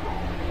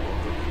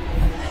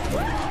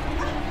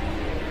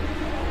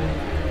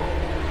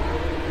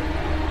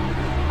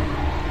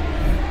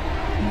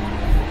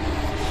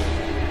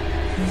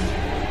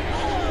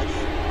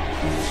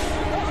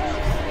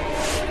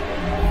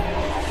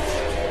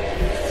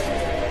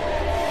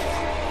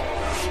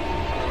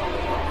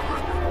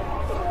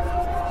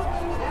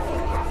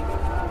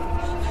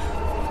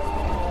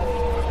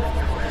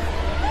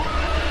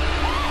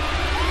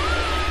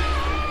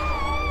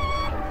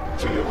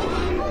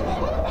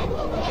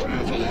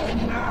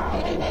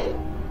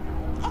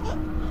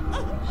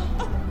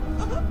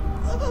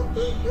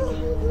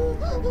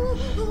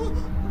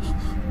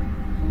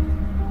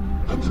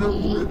 I'm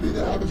gonna rip it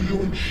out of you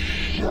and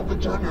shove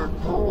it down your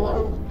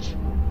throat.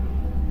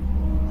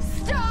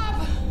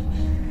 Stop!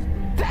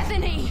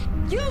 Bethany!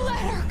 You let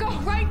her go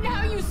right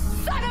now, you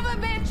son of a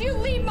bitch! You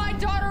leave my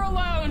daughter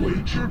alone!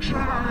 Wait your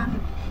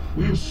turn.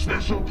 We have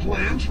special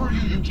plans for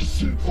you, you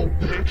deceitful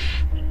bitch.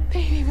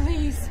 Baby,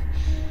 please.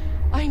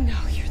 I know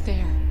you're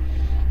there.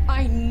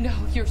 I know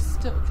you're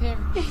still there.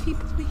 Baby,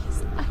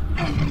 please.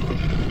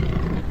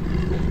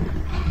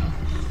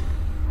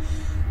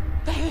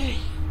 Bethany,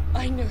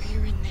 I know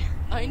you're in there.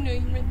 I know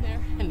you're in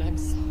there, and I'm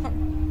sorry.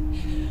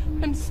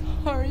 I'm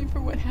sorry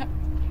for what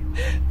happened,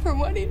 for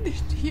what he did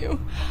to you.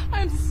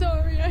 I'm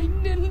sorry, I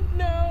didn't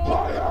know.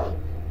 Liar!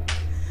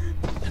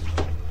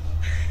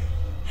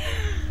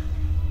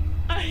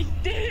 I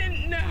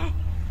didn't know.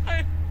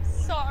 I'm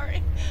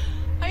sorry.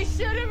 I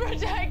should have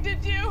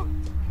protected you.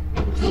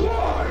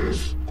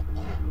 Lies!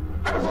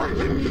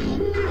 Everything you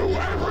knew,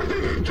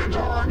 everything you did to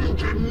her, and you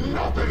did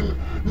nothing!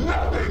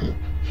 Nothing!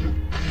 You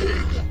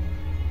pig!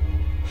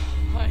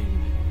 I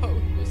know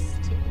you're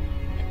still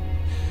there.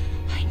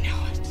 I know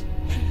it.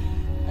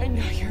 I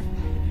know you're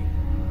fighting.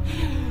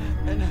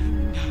 And I'm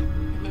not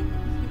gonna leave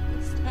you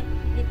this time.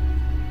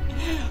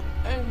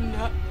 I'm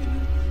not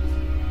gonna leave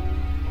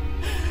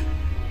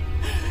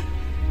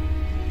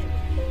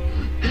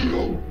you.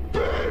 You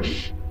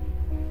bitch!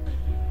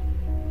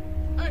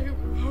 I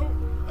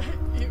won't let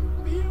you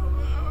be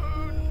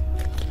alone.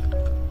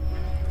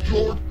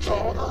 Your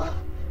daughter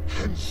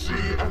can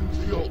see and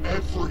feel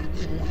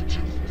everything we do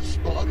in this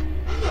body.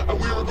 And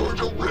we are going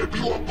to rip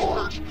you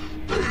apart,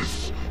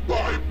 piece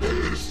by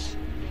piece.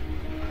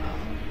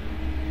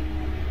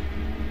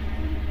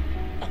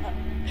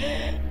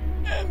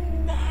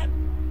 I'm not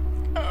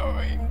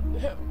going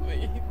to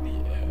leave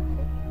you.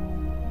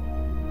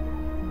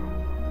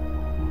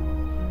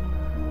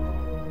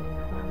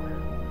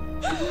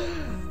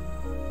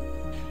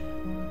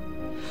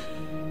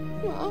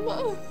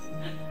 Mama.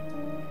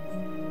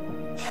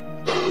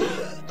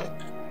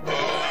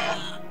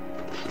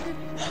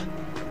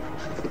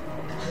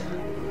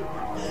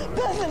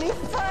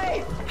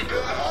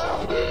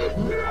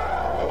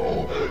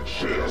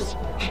 She's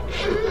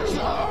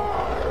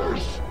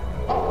ours!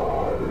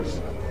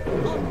 Ours!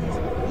 Omnis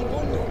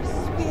evolunt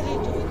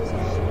spiritus,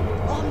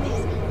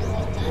 omnis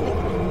satanic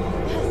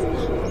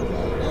pesta,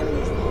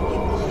 omnis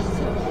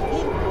incursum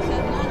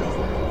infernales,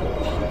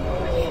 vampirum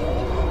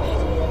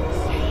et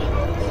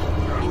sanctum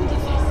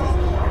indefensus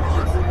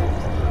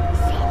proximus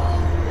sabo.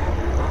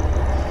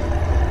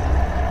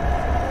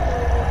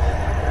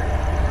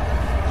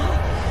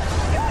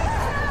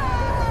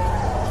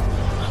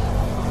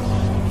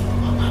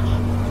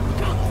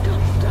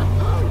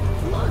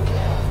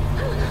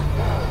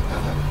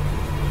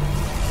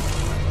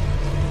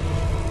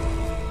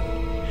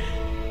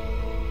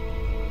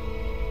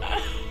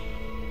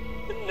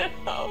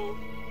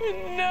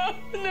 No,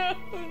 no,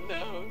 no,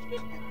 no.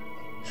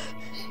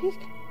 She's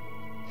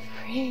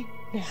free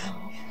now.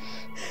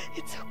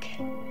 It's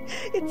okay.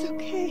 It's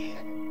okay.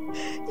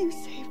 You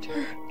saved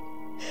her.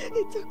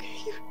 It's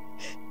okay.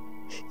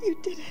 You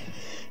did it.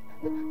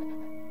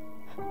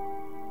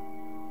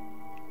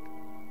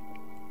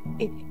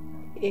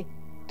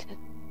 It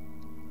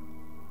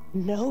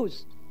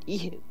knows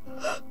you.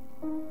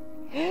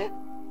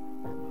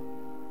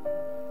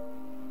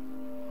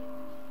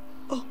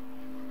 Oh.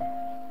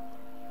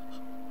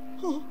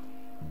 Oh.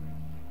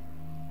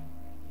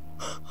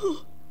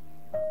 Oh.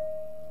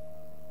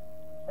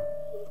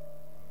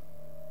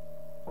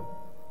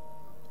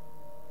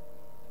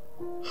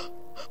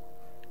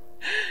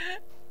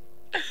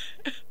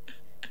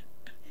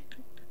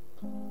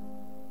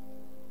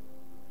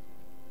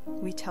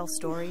 We tell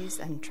stories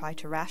and try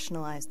to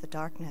rationalize the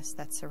darkness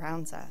that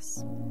surrounds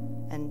us,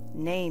 and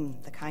name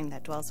the kind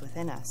that dwells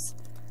within us.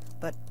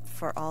 But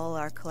for all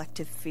our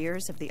collective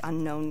fears of the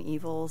unknown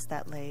evils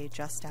that lay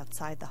just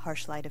outside the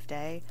harsh light of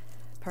day,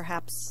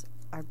 perhaps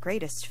our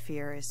greatest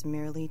fear is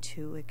merely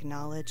to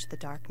acknowledge the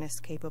darkness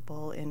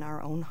capable in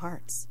our own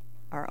hearts,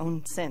 our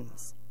own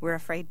sins. We're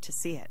afraid to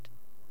see it,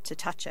 to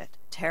touch it,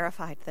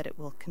 terrified that it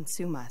will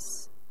consume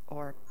us,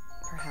 or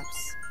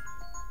perhaps...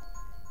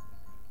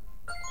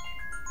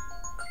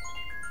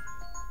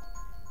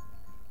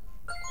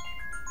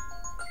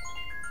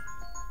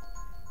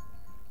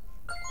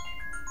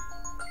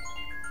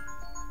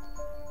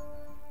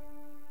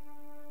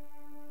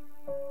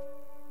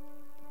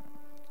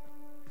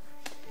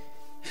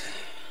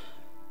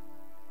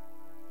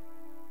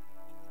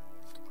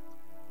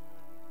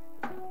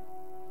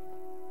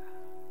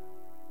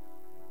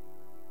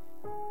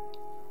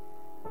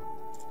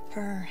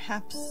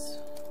 Perhaps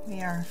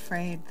we are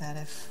afraid that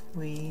if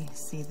we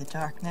see the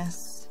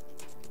darkness,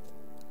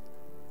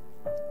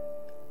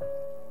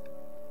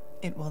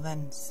 it will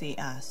then see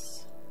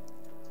us.